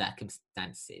these new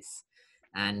circumstances.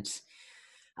 And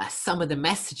some of the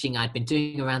messaging I'd been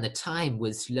doing around the time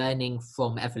was learning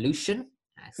from evolution.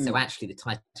 So actually the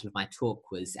title of my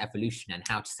talk was Evolution and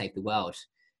How to Save the World.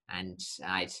 And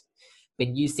I'd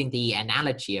been using the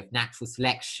analogy of natural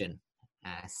selection,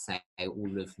 so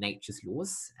all of nature's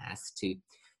laws, as to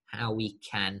how we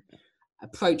can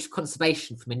approach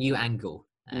conservation from a new angle,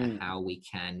 how we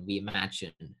can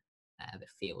reimagine the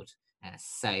field.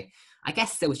 So I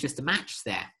guess there was just a match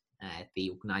there. The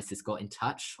organisers got in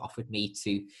touch, offered me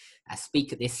to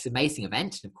speak at this amazing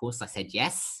event. And of course I said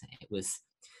yes. It was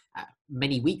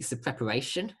many weeks of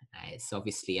preparation. It's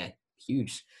obviously a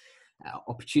huge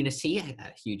opportunity,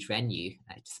 a huge venue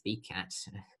to speak at.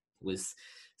 It was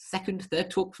third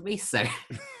talk for me, so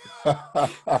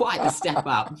quite the step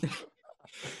up.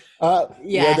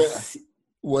 Yes.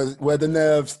 Were the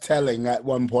nerves telling at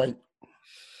one point?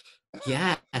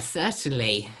 Yeah,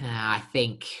 certainly. I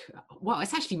think, well,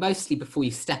 it's actually mostly before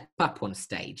you step up on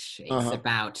stage. It's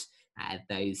about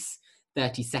those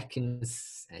 30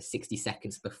 seconds, 60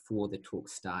 seconds before the talk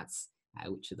starts,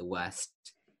 which are the worst.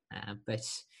 But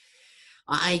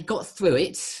I got through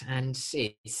it, and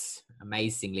it's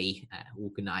amazingly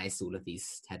organised, all of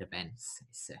these TED events.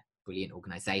 It's a brilliant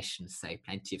organisation, so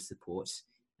plenty of support.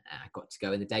 I got to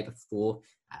go in the day before,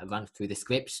 run through the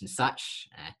scripts and such.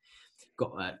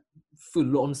 Got a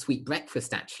full-on sweet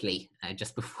breakfast actually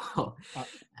just before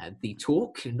the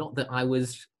talk. Not that I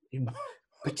was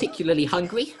particularly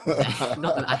hungry,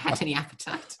 not that I had any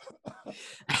appetite.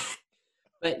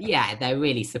 But yeah, they're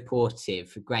really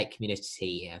supportive, a great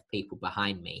community of people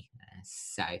behind me.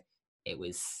 So it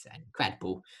was an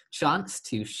incredible chance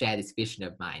to share this vision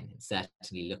of mine, and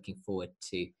certainly looking forward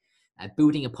to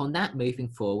building upon that, moving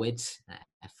forward,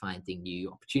 finding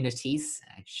new opportunities,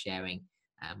 sharing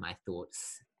my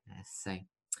thoughts. So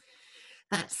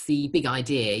that's the big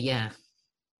idea, yeah.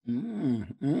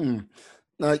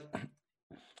 Like,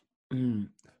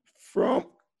 from,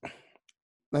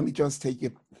 let me just take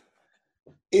it.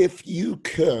 If you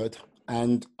could,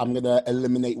 and I'm going to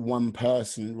eliminate one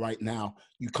person right now,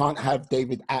 you can't have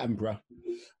David Attenborough.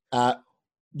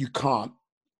 You can't.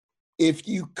 If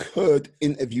you could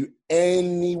interview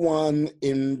anyone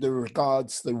in the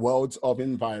regards the worlds of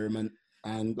environment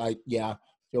and like, yeah,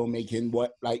 filmmaking,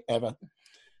 what, like ever,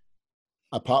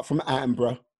 apart from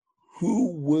Attenborough,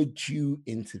 who would you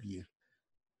interview?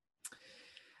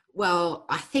 Well,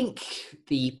 I think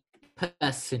the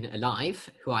person alive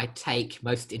who I take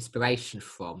most inspiration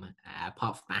from,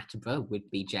 apart from Attenborough, would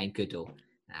be Jane Goodall.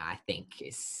 I think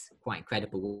it's quite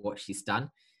incredible what she's done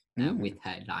with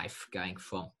her life, going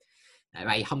from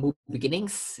very humble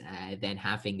beginnings, then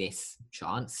having this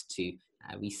chance to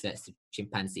research the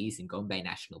chimpanzees in Gombe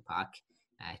National Park,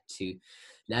 to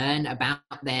learn about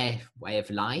their way of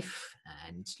life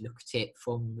and look at it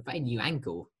from a very new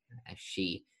angle.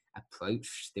 She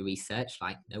approached the research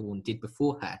like no one did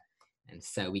before her. And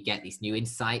so we get these new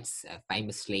insights,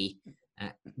 famously,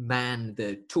 man,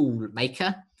 the tool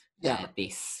maker.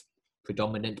 This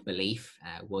predominant belief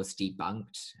was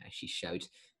debunked. She showed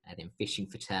them fishing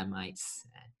for termites,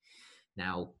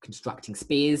 now constructing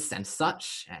spears and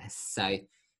such. So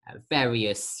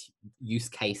various use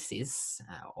cases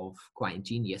of quite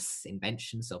ingenious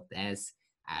inventions of theirs,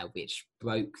 which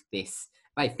broke this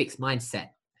very fixed mindset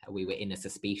we were in as a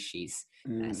species.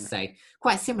 So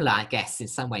quite similar, I guess, in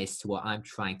some ways to what I'm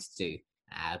trying to do,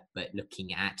 but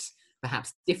looking at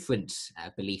perhaps different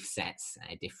belief sets,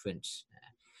 different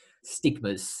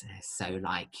stigmas. So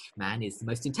like man is the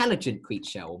most intelligent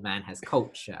creature, or man has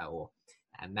culture, or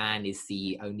man is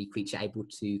the only creature able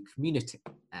to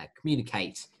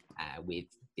communicate with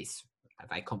this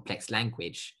very complex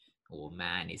language, or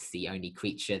man is the only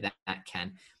creature that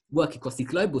can work across these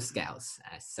global scales.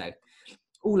 So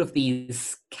all of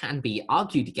these can be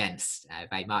argued against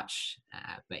very much,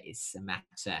 but it's a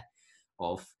matter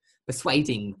of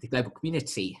persuading the global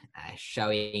community,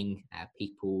 showing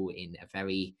people in a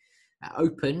very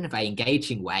open, very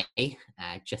engaging way,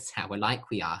 just how alike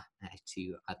we are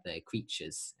to other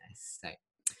creatures. So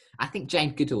I think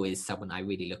Jane Goodall is someone I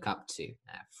really look up to,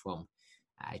 from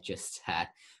just her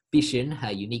vision,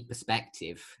 her unique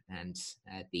perspective, and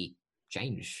the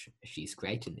change she's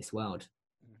created in this world.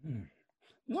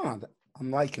 No,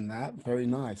 I'm liking that. Very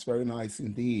nice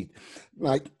indeed.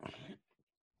 Like,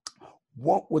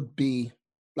 what would be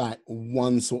like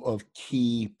one sort of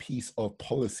key piece of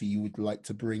policy you would like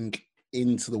to bring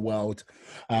into the world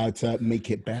to make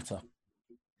it better?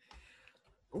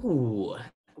 Ooh,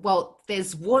 well,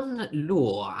 there's one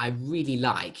law I really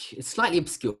like. It's slightly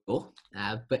obscure,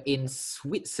 but in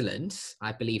Switzerland,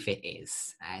 I believe it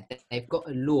is. They've got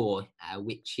a law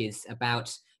which is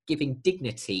about giving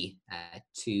dignity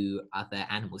to other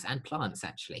animals and plants,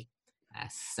 actually.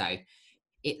 So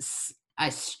it's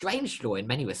a strange law in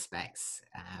many respects,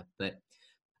 but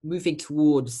moving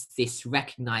towards this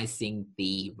recognizing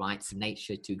the rights of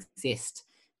nature to exist,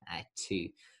 to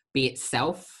be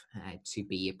itself, to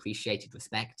be appreciated,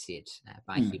 respected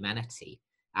by humanity.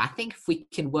 I think if we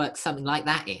can work something like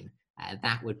that in,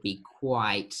 that would be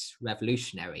quite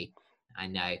revolutionary. I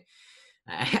know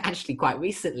actually quite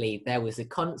recently there was a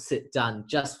concert done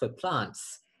just for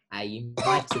plants. You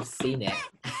might have seen it.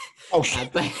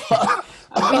 But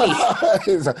a really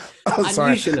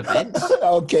unusual event.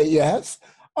 Okay, yes.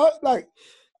 Like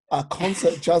a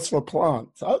concert just for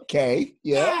plants. Okay,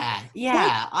 yeah.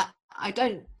 Yeah. I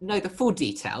don't know the full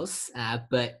details,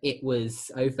 but it was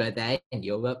over there in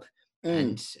Europe,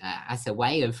 and as a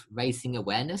way of raising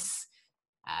awareness,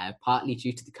 partly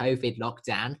due to the COVID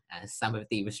lockdown, some of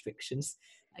the restrictions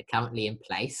are currently in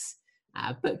place,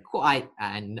 but quite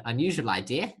an unusual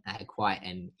idea, quite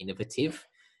an innovative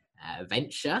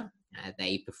venture.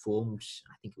 They performed,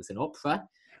 I think it was an opera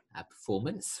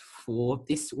performance for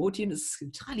this audience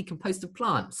entirely composed of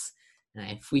plants.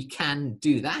 If we can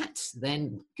do that,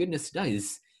 then goodness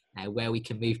knows where we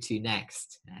can move to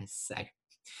next. So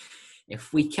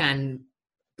if we can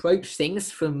approach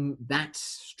things from that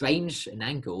strange an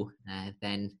angle,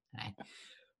 then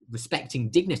respecting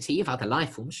dignity of other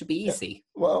life forms should be easy.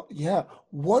 Well, yeah.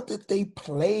 What did they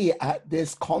play at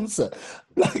this concert?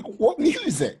 Like, what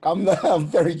music? I'm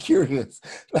very curious.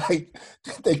 Like,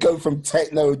 did they go from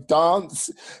techno dance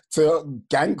to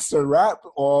gangster rap,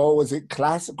 or was it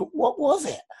classical? What was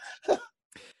it?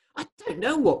 I don't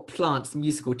know what Plant's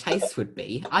musical taste would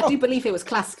be. I do believe it was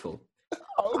classical.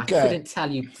 Okay. I couldn't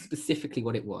tell you specifically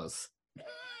what it was.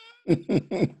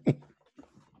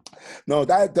 No,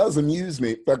 that does amuse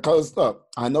me because look,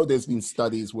 I know there's been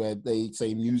studies where they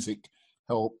say music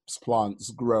helps plants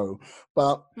grow,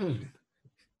 but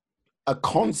a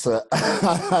concert,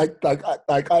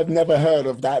 like I've never heard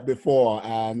of that before,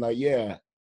 and yeah,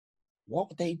 what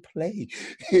would they play?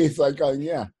 It's like,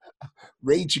 yeah,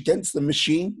 Rage Against the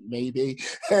Machine, maybe.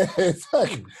 It's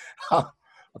like,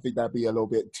 I think that'd be a little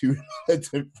bit too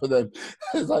for them.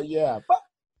 It's like, yeah, but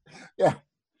yeah.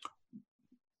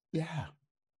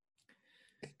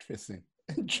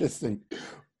 Interesting.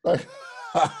 Like,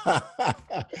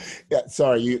 yeah,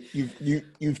 sorry,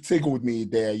 you've tickled me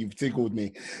there. You've tickled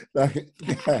me. Like,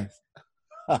 yes.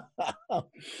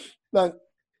 Like,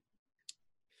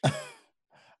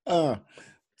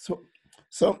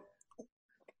 so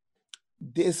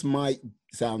this might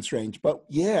sound strange, but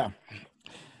yeah,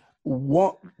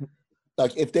 what,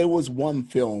 like, if there was one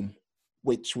film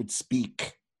which would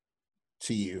speak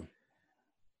to you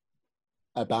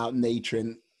about nature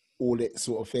and all that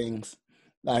sort of things,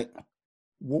 like,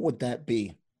 what would that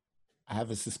be? I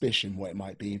have a suspicion what it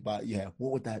might be, but yeah,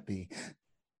 what would that be?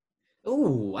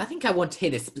 Oh, I think I want to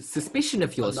hear this suspicion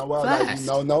of yours No, well, first.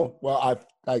 no. Well, I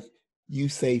like you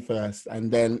say first,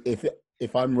 and then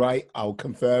if I'm right, I'll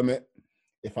confirm it.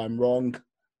 If I'm wrong,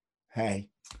 hey.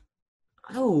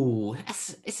 Oh,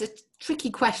 it's a tricky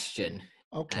question.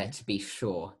 Okay. To be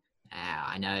sure.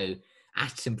 I know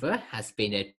Attenborough has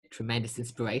been a tremendous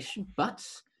inspiration, but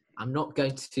I'm not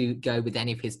going to go with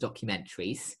any of his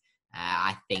documentaries.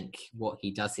 I think what he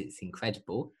does is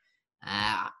incredible.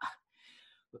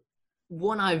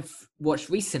 One I've watched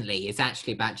recently is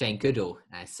actually about Jane Goodall.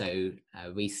 So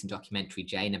a recent documentary,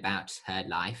 Jane, about her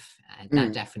life.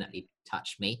 That definitely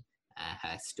touched me.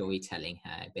 Her storytelling,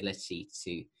 her ability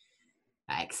to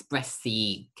express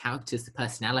the characters, the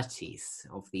personalities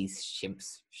of these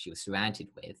chimps she was surrounded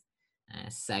with.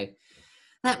 So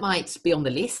that might be on the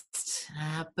list,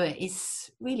 but it's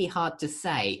really hard to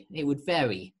say. It would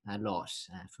vary a lot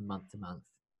from month to month.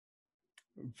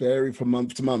 Vary from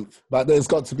month to month, but there's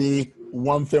got to be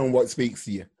one film what speaks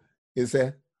to you. Is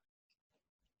there?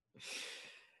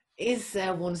 Is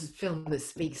there one film that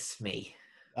speaks to me?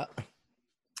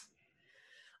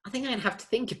 I think I'd have to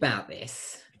think about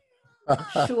this.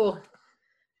 I'm sure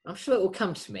it will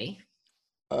come to me.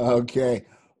 Okay.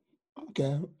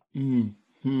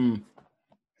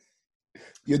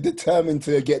 You're determined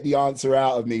to get the answer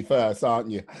out of me first, aren't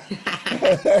you?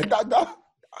 No,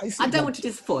 I don't want to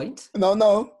disappoint.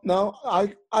 No.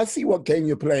 I see what game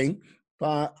you're playing,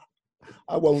 but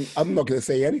I'm not going to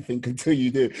say anything until you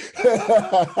do.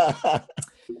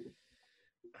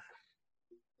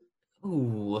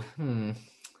 Ooh,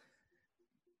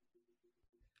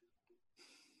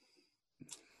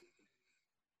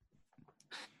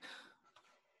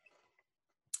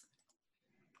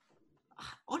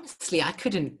 Honestly, I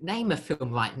couldn't name a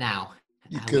film right now.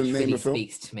 You couldn't name really a film?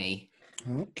 Speaks to me.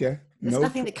 Okay. There's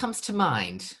nothing that comes to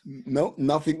mind. No,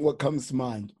 nothing what comes to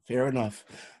mind. Fair enough.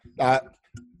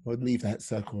 We'll leave that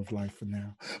circle of life for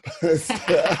now. It's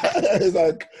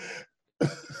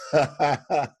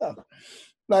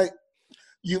like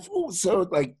you've also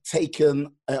like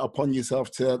taken it upon yourself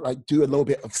to like do a little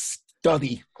bit of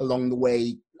study along the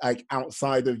way, like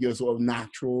outside of your sort of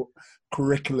natural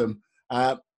curriculum.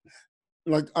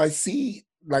 Like I see,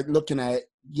 like looking at it,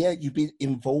 yeah, you've been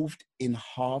involved in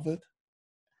Harvard.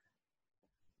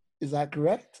 Is that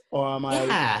correct? Or am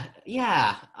I?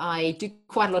 Yeah. I do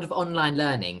quite a lot of online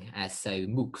learning. So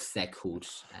MOOCs, they're called,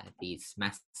 these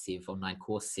massive online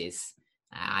courses.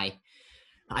 I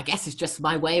guess it's just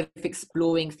my way of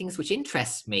exploring things which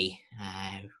interest me.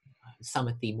 Some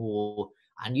of the more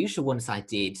unusual ones I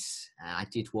did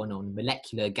one on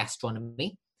molecular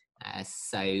gastronomy.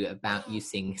 So about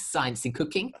using science in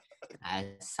cooking.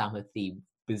 Some of the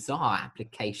bizarre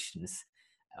applications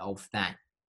of that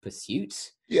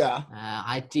pursuit. Yeah.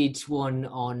 I did one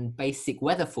on basic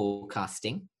weather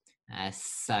forecasting.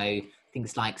 So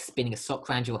things like spinning a sock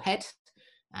around your head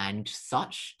and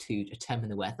such to determine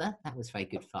the weather. That was very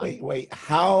good fun. Wait.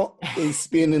 How is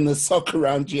spinning the sock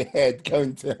around your head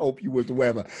going to help you with the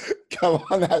weather? Come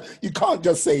on, you can't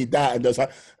just say that and just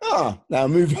like, now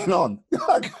moving on.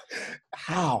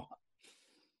 How?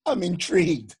 I'm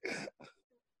intrigued.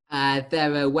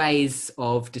 There are ways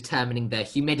of determining the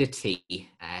humidity.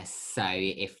 So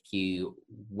if you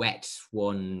wet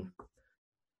one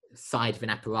side of an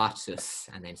apparatus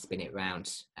and then spin it around,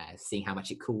 seeing how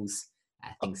much it cools,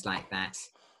 things like that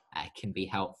can be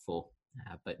helpful.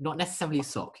 But not necessarily a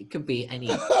sock. It could be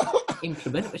any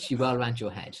implement which you roll around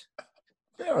your head.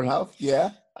 Fair enough,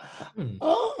 yeah.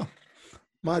 Oh,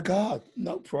 my God.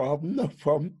 No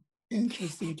problem.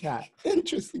 Interesting cat.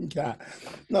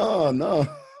 No.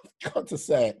 Got to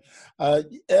say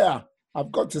it. Yeah,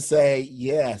 I've got to say,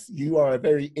 yes, you are a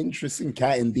very interesting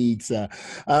cat indeed, sir.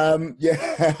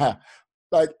 Yeah,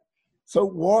 like, so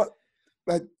what,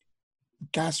 like,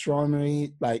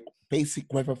 gastronomy, like,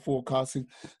 basic weather forecasting.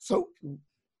 So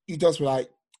you just were like,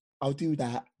 I'll do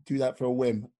that for a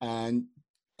whim. And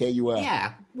there you were.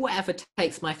 Yeah, whatever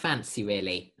takes my fancy,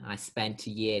 really. I spent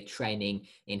a year training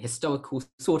in historical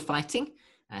sword fighting.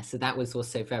 So that was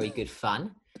also very good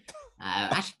fun.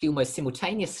 Actually, almost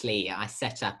simultaneously, I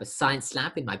set up a science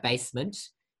lab in my basement.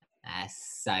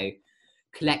 So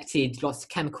collected lots of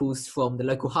chemicals from the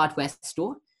local hardware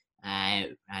store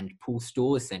and pool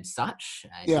stores and such.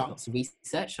 Did lots of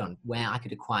research on where I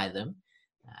could acquire them.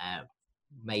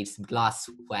 Made some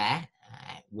glassware,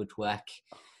 woodwork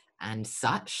and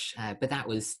such. But that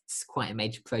was quite a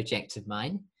major project of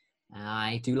mine.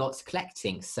 I do lots of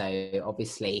collecting. So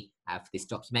obviously, for this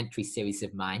documentary series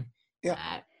of mine,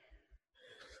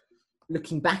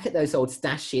 looking back at those old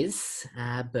stashes,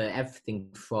 but everything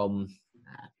from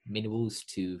minerals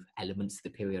to elements of the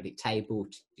periodic table,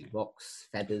 to rocks,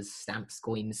 feathers, stamps,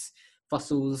 coins,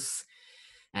 fossils,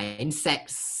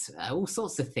 insects, all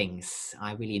sorts of things.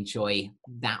 I really enjoy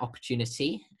that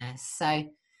opportunity. So,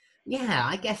 yeah,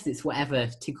 I guess it's whatever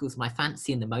tickles my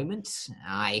fancy in the moment.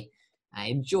 I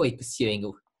enjoy pursuing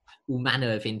all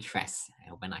manner of interests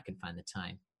when I can find the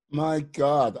time. My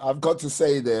God, I've got to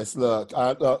say this. Look,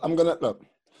 I'm gonna look.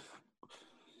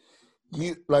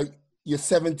 You're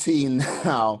 17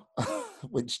 now,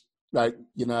 which, like,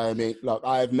 you know what I mean? Look,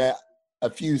 I've met a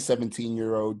few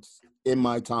 17-year-olds in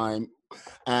my time,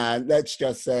 and let's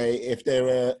just say if they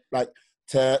were like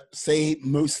to say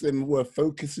most of them were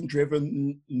focused and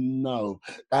driven, no,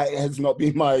 that has not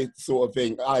been my sort of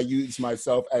thing. I use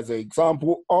myself as an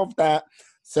example of that.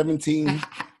 17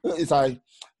 is like,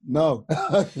 no,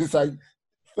 it's like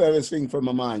furthest thing from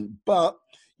my mind. But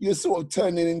you're sort of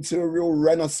turning into a real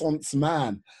Renaissance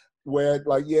man, where,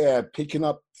 like, yeah, picking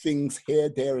up things here,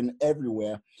 there, and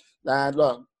everywhere. And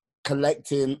look,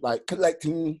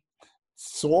 collecting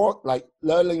sword, like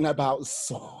learning about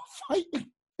sword fighting.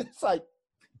 It's like,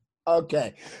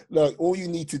 okay, look, all you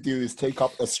need to do is take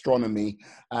up astronomy,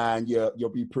 and you'll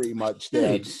be pretty much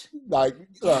there. Dude. Like,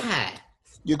 look,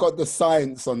 you got the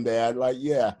science on there. Like,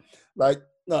 yeah, like,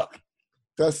 look,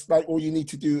 just like all you need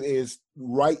to do is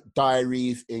write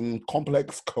diaries in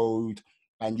complex code,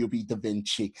 and you'll be Da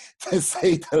Vinci, to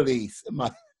say the least.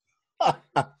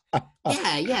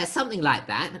 Yeah, something like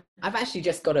that. I've actually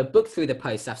just got a book through the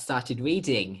post I've started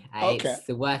reading. Okay. It's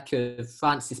the work of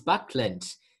Francis Buckland.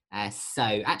 So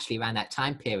actually around that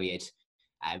time period,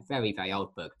 a very, very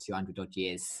old book, 200 odd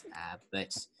years.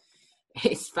 But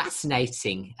it's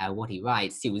fascinating what he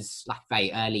writes. He was like a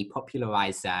very early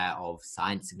popularizer of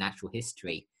science and natural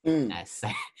history. So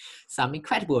some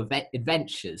incredible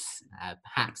adventures,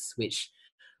 perhaps, which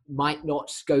might not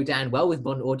go down well with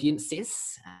modern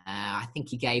audiences. I think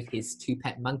he gave his two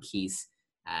pet monkeys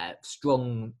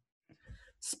strong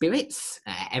spirits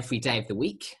every day of the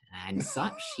week and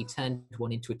such. He turned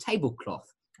one into a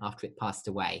tablecloth after it passed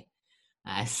away.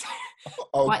 So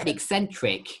quite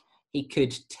eccentric. He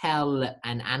could tell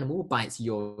an animal by its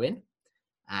urine.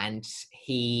 And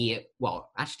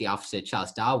actually after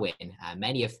Charles Darwin,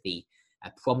 many of the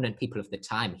prominent people of the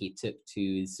time he took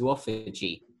to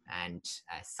zoophagy and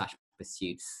such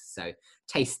pursuits. So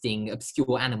tasting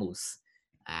obscure animals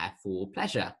for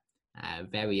pleasure,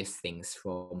 various things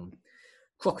from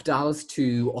crocodiles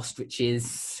to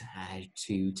ostriches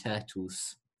to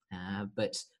turtles.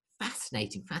 But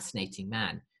fascinating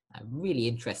man. A really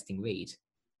interesting read.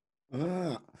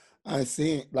 I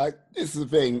see. Like, this is the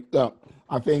thing. Look,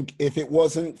 I think if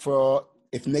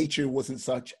nature wasn't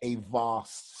such a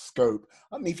vast scope,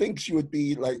 I mean, think you would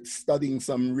be like studying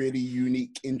some really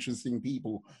unique, interesting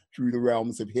people through the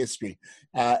realms of history.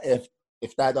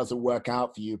 If that doesn't work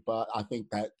out for you, but I think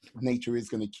that nature is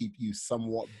going to keep you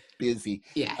somewhat busy,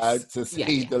 Yes. to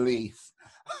say the least.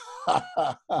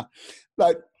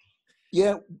 like,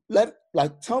 yeah,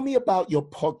 tell me about your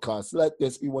podcast. Let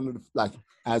this be one of the, like,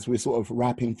 as we're sort of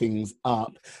wrapping things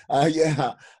up.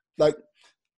 Yeah, like,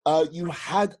 you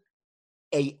had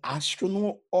a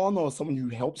astronaut on, or someone who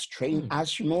helps train Mm.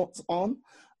 astronauts on.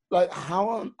 Like, how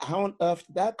on earth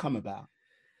did that come about?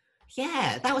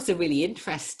 Yeah, that was a really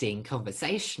interesting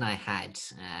conversation I had.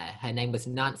 Her name was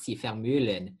Nancy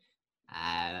Vermeulen,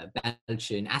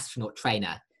 Belgian astronaut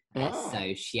trainer. Ah,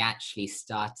 So she actually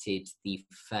started the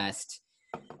first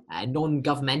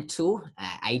non-governmental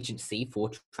agency for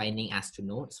training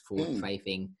astronauts, for mm,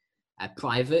 training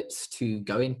privates to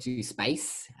go into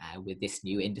space with this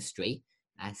new industry.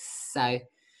 So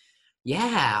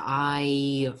yeah,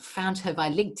 I found her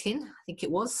by LinkedIn, I think it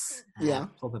was, yeah.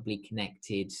 probably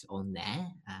connected on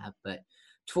there, but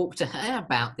talked to her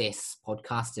about this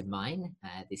podcast of mine,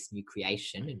 this new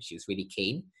creation, and she was really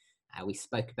keen. We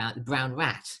spoke about the brown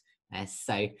rat.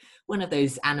 So one of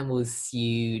those animals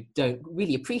you don't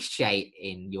really appreciate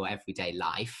in your everyday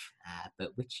life, but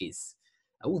which is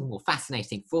all the more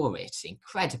fascinating for it.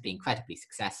 Incredibly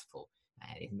successful.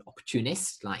 An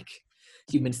opportunist like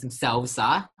humans themselves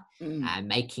are, Mm,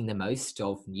 making the most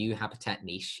of new habitat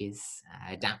niches,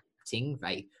 adapting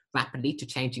very rapidly to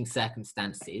changing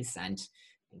circumstances, and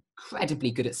incredibly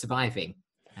good at surviving.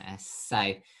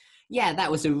 So, yeah,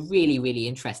 that was a really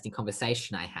interesting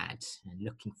conversation I had, and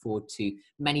looking forward to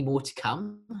many more to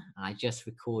come. I just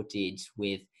recorded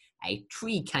with a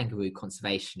tree kangaroo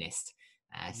conservationist.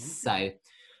 So,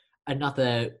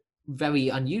 another very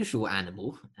unusual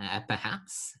animal,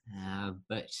 perhaps,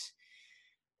 but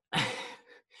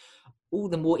all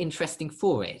the more interesting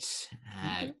for it.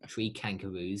 okay. Tree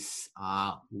kangaroos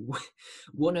are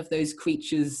one of those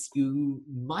creatures you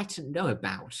mightn't know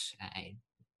about,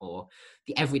 or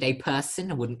the everyday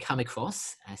person wouldn't come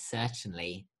across.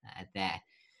 Certainly, they're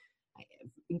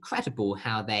incredible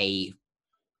how they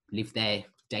live their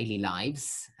daily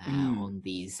lives Mm, on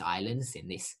these islands in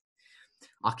this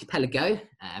archipelago,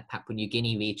 Papua New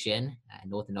Guinea region,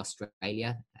 northern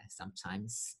Australia,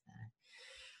 sometimes.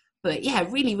 But yeah,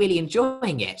 really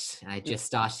enjoying it. Just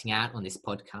starting out on this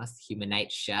podcast, Human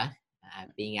Nature,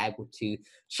 being able to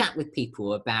chat with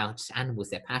people about animals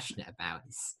they're passionate about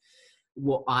is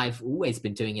what I've always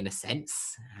been doing in a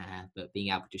sense, but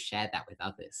being able to share that with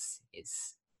others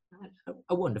is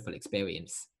a wonderful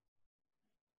experience.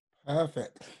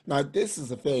 perfect. Now, this is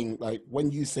the thing. Like,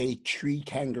 when you say tree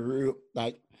kangaroo,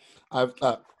 like,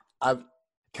 I've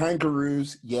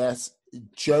kangaroos, yes.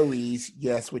 Joeys,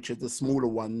 yes, which are the smaller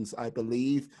ones, I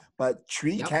believe. But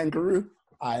tree Yep. kangaroo,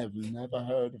 I have never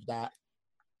heard of that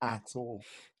at all.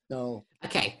 No.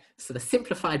 Okay, so the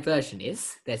simplified version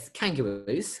is there's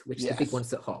kangaroos, which are the big Yes. ones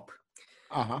that hop.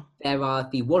 Uh-huh. There are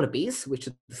the wallabies, which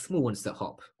are the small ones that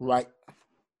hop. Right.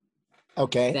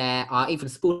 Okay. There are even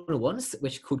smaller ones,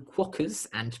 which are called quokkas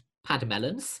and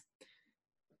padamelons.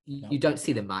 You No. don't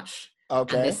see them much. And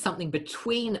there's Okay. something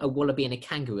between a wallaby and a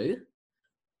kangaroo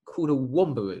called a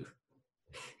wombaroo.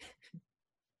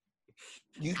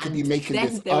 You could be And making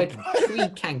this then there are up. tree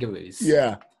kangaroos.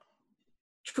 Yeah.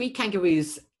 Tree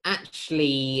kangaroos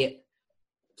actually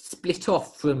split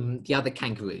off from the other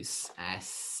kangaroos.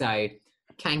 So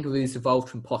kangaroos evolved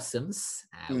from possums,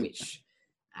 Mm, which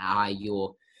are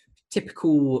your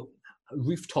typical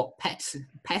rooftop pest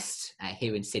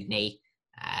here in Sydney.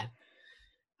 Uh,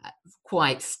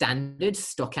 Quite standard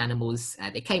stock animals.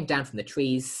 They came down from the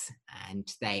trees and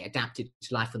they adapted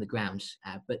to life on the ground.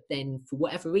 But then, for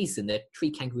whatever reason, the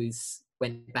tree kangaroos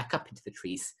went back up into the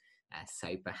trees.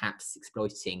 So perhaps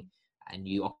exploiting a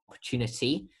new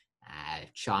opportunity,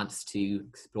 chance to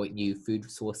exploit new food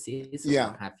sources or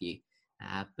yeah. what have you.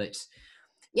 But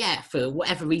yeah, for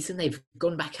whatever reason, they've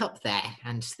gone back up there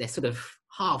and they're sort of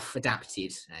half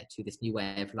adapted to this new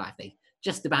way of life. They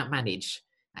just about manage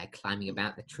climbing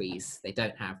about the trees. They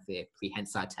don't have the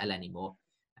prehensile tail anymore.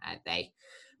 They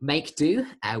make do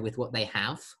with what they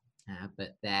have,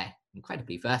 but they're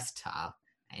incredibly versatile.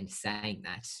 In saying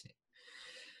that,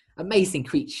 amazing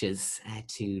creatures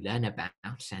to learn about,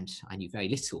 and I knew very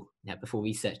little before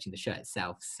researching the show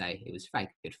itself. So it was very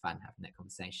good fun having that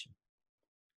conversation.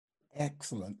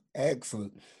 Excellent.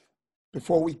 Excellent.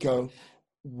 Before we go,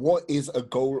 what is a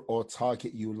goal or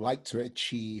target you would like to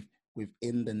achieve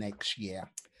within the next year?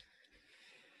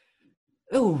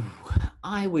 Oh,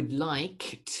 I would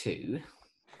like to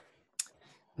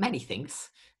many things,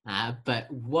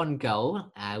 but one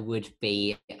goal would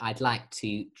be I'd like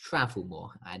to travel more.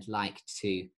 I'd like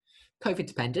to COVID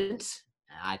dependent.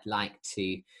 I'd like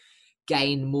to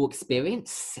gain more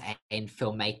experience in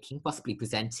filmmaking, possibly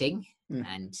presenting,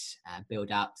 and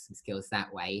build up some skills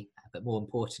that way. But more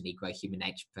importantly, grow human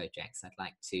nature projects. I'd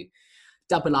like to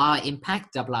double our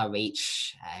impact, double our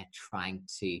reach, trying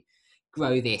to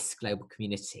grow this global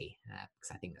community,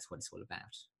 because I think that's what it's all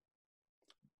about.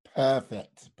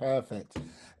 Perfect.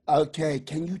 Okay,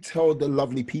 can you tell the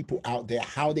lovely people out there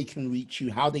how they can reach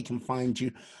you, how they can find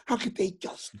you? How could they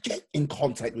just get in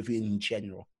contact with you in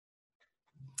general?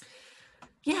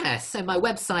 Yeah, so my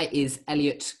website is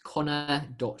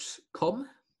elliottconnor.com.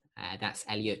 That's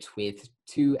Elliot with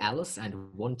 2 L's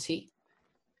and 1 T.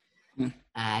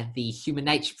 The Human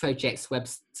Nature Project's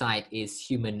website is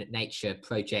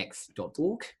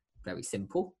humannatureprojects.org. Very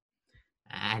simple.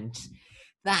 And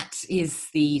that is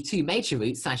the 2 major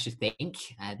routes, I should think.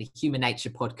 The Human Nature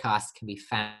podcast can be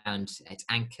found at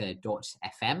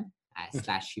anchor.fm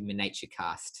 /Human Nature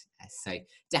Cast. So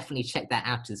definitely check that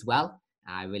out as well.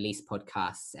 I release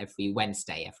podcasts every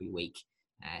Wednesday, every week.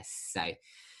 So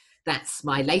that's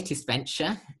my latest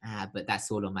venture, but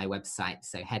that's all on my website.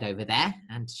 So head over there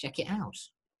and check it out.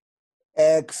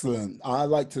 Excellent. I'd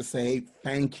like to say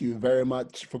thank you very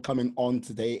much for coming on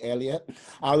today, Elliot.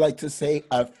 I'd like to say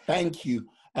thank you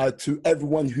to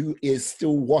everyone who is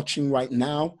still watching right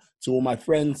now. To all my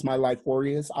friends, my life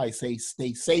warriors, I say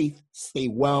stay safe, stay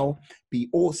well, be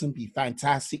awesome, be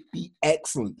fantastic, be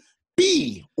excellent.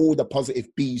 Be all the positive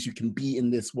bees you can be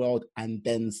in this world and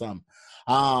then some.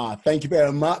 Thank you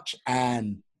very much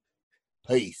and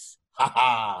peace.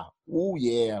 Oh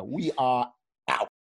yeah, we are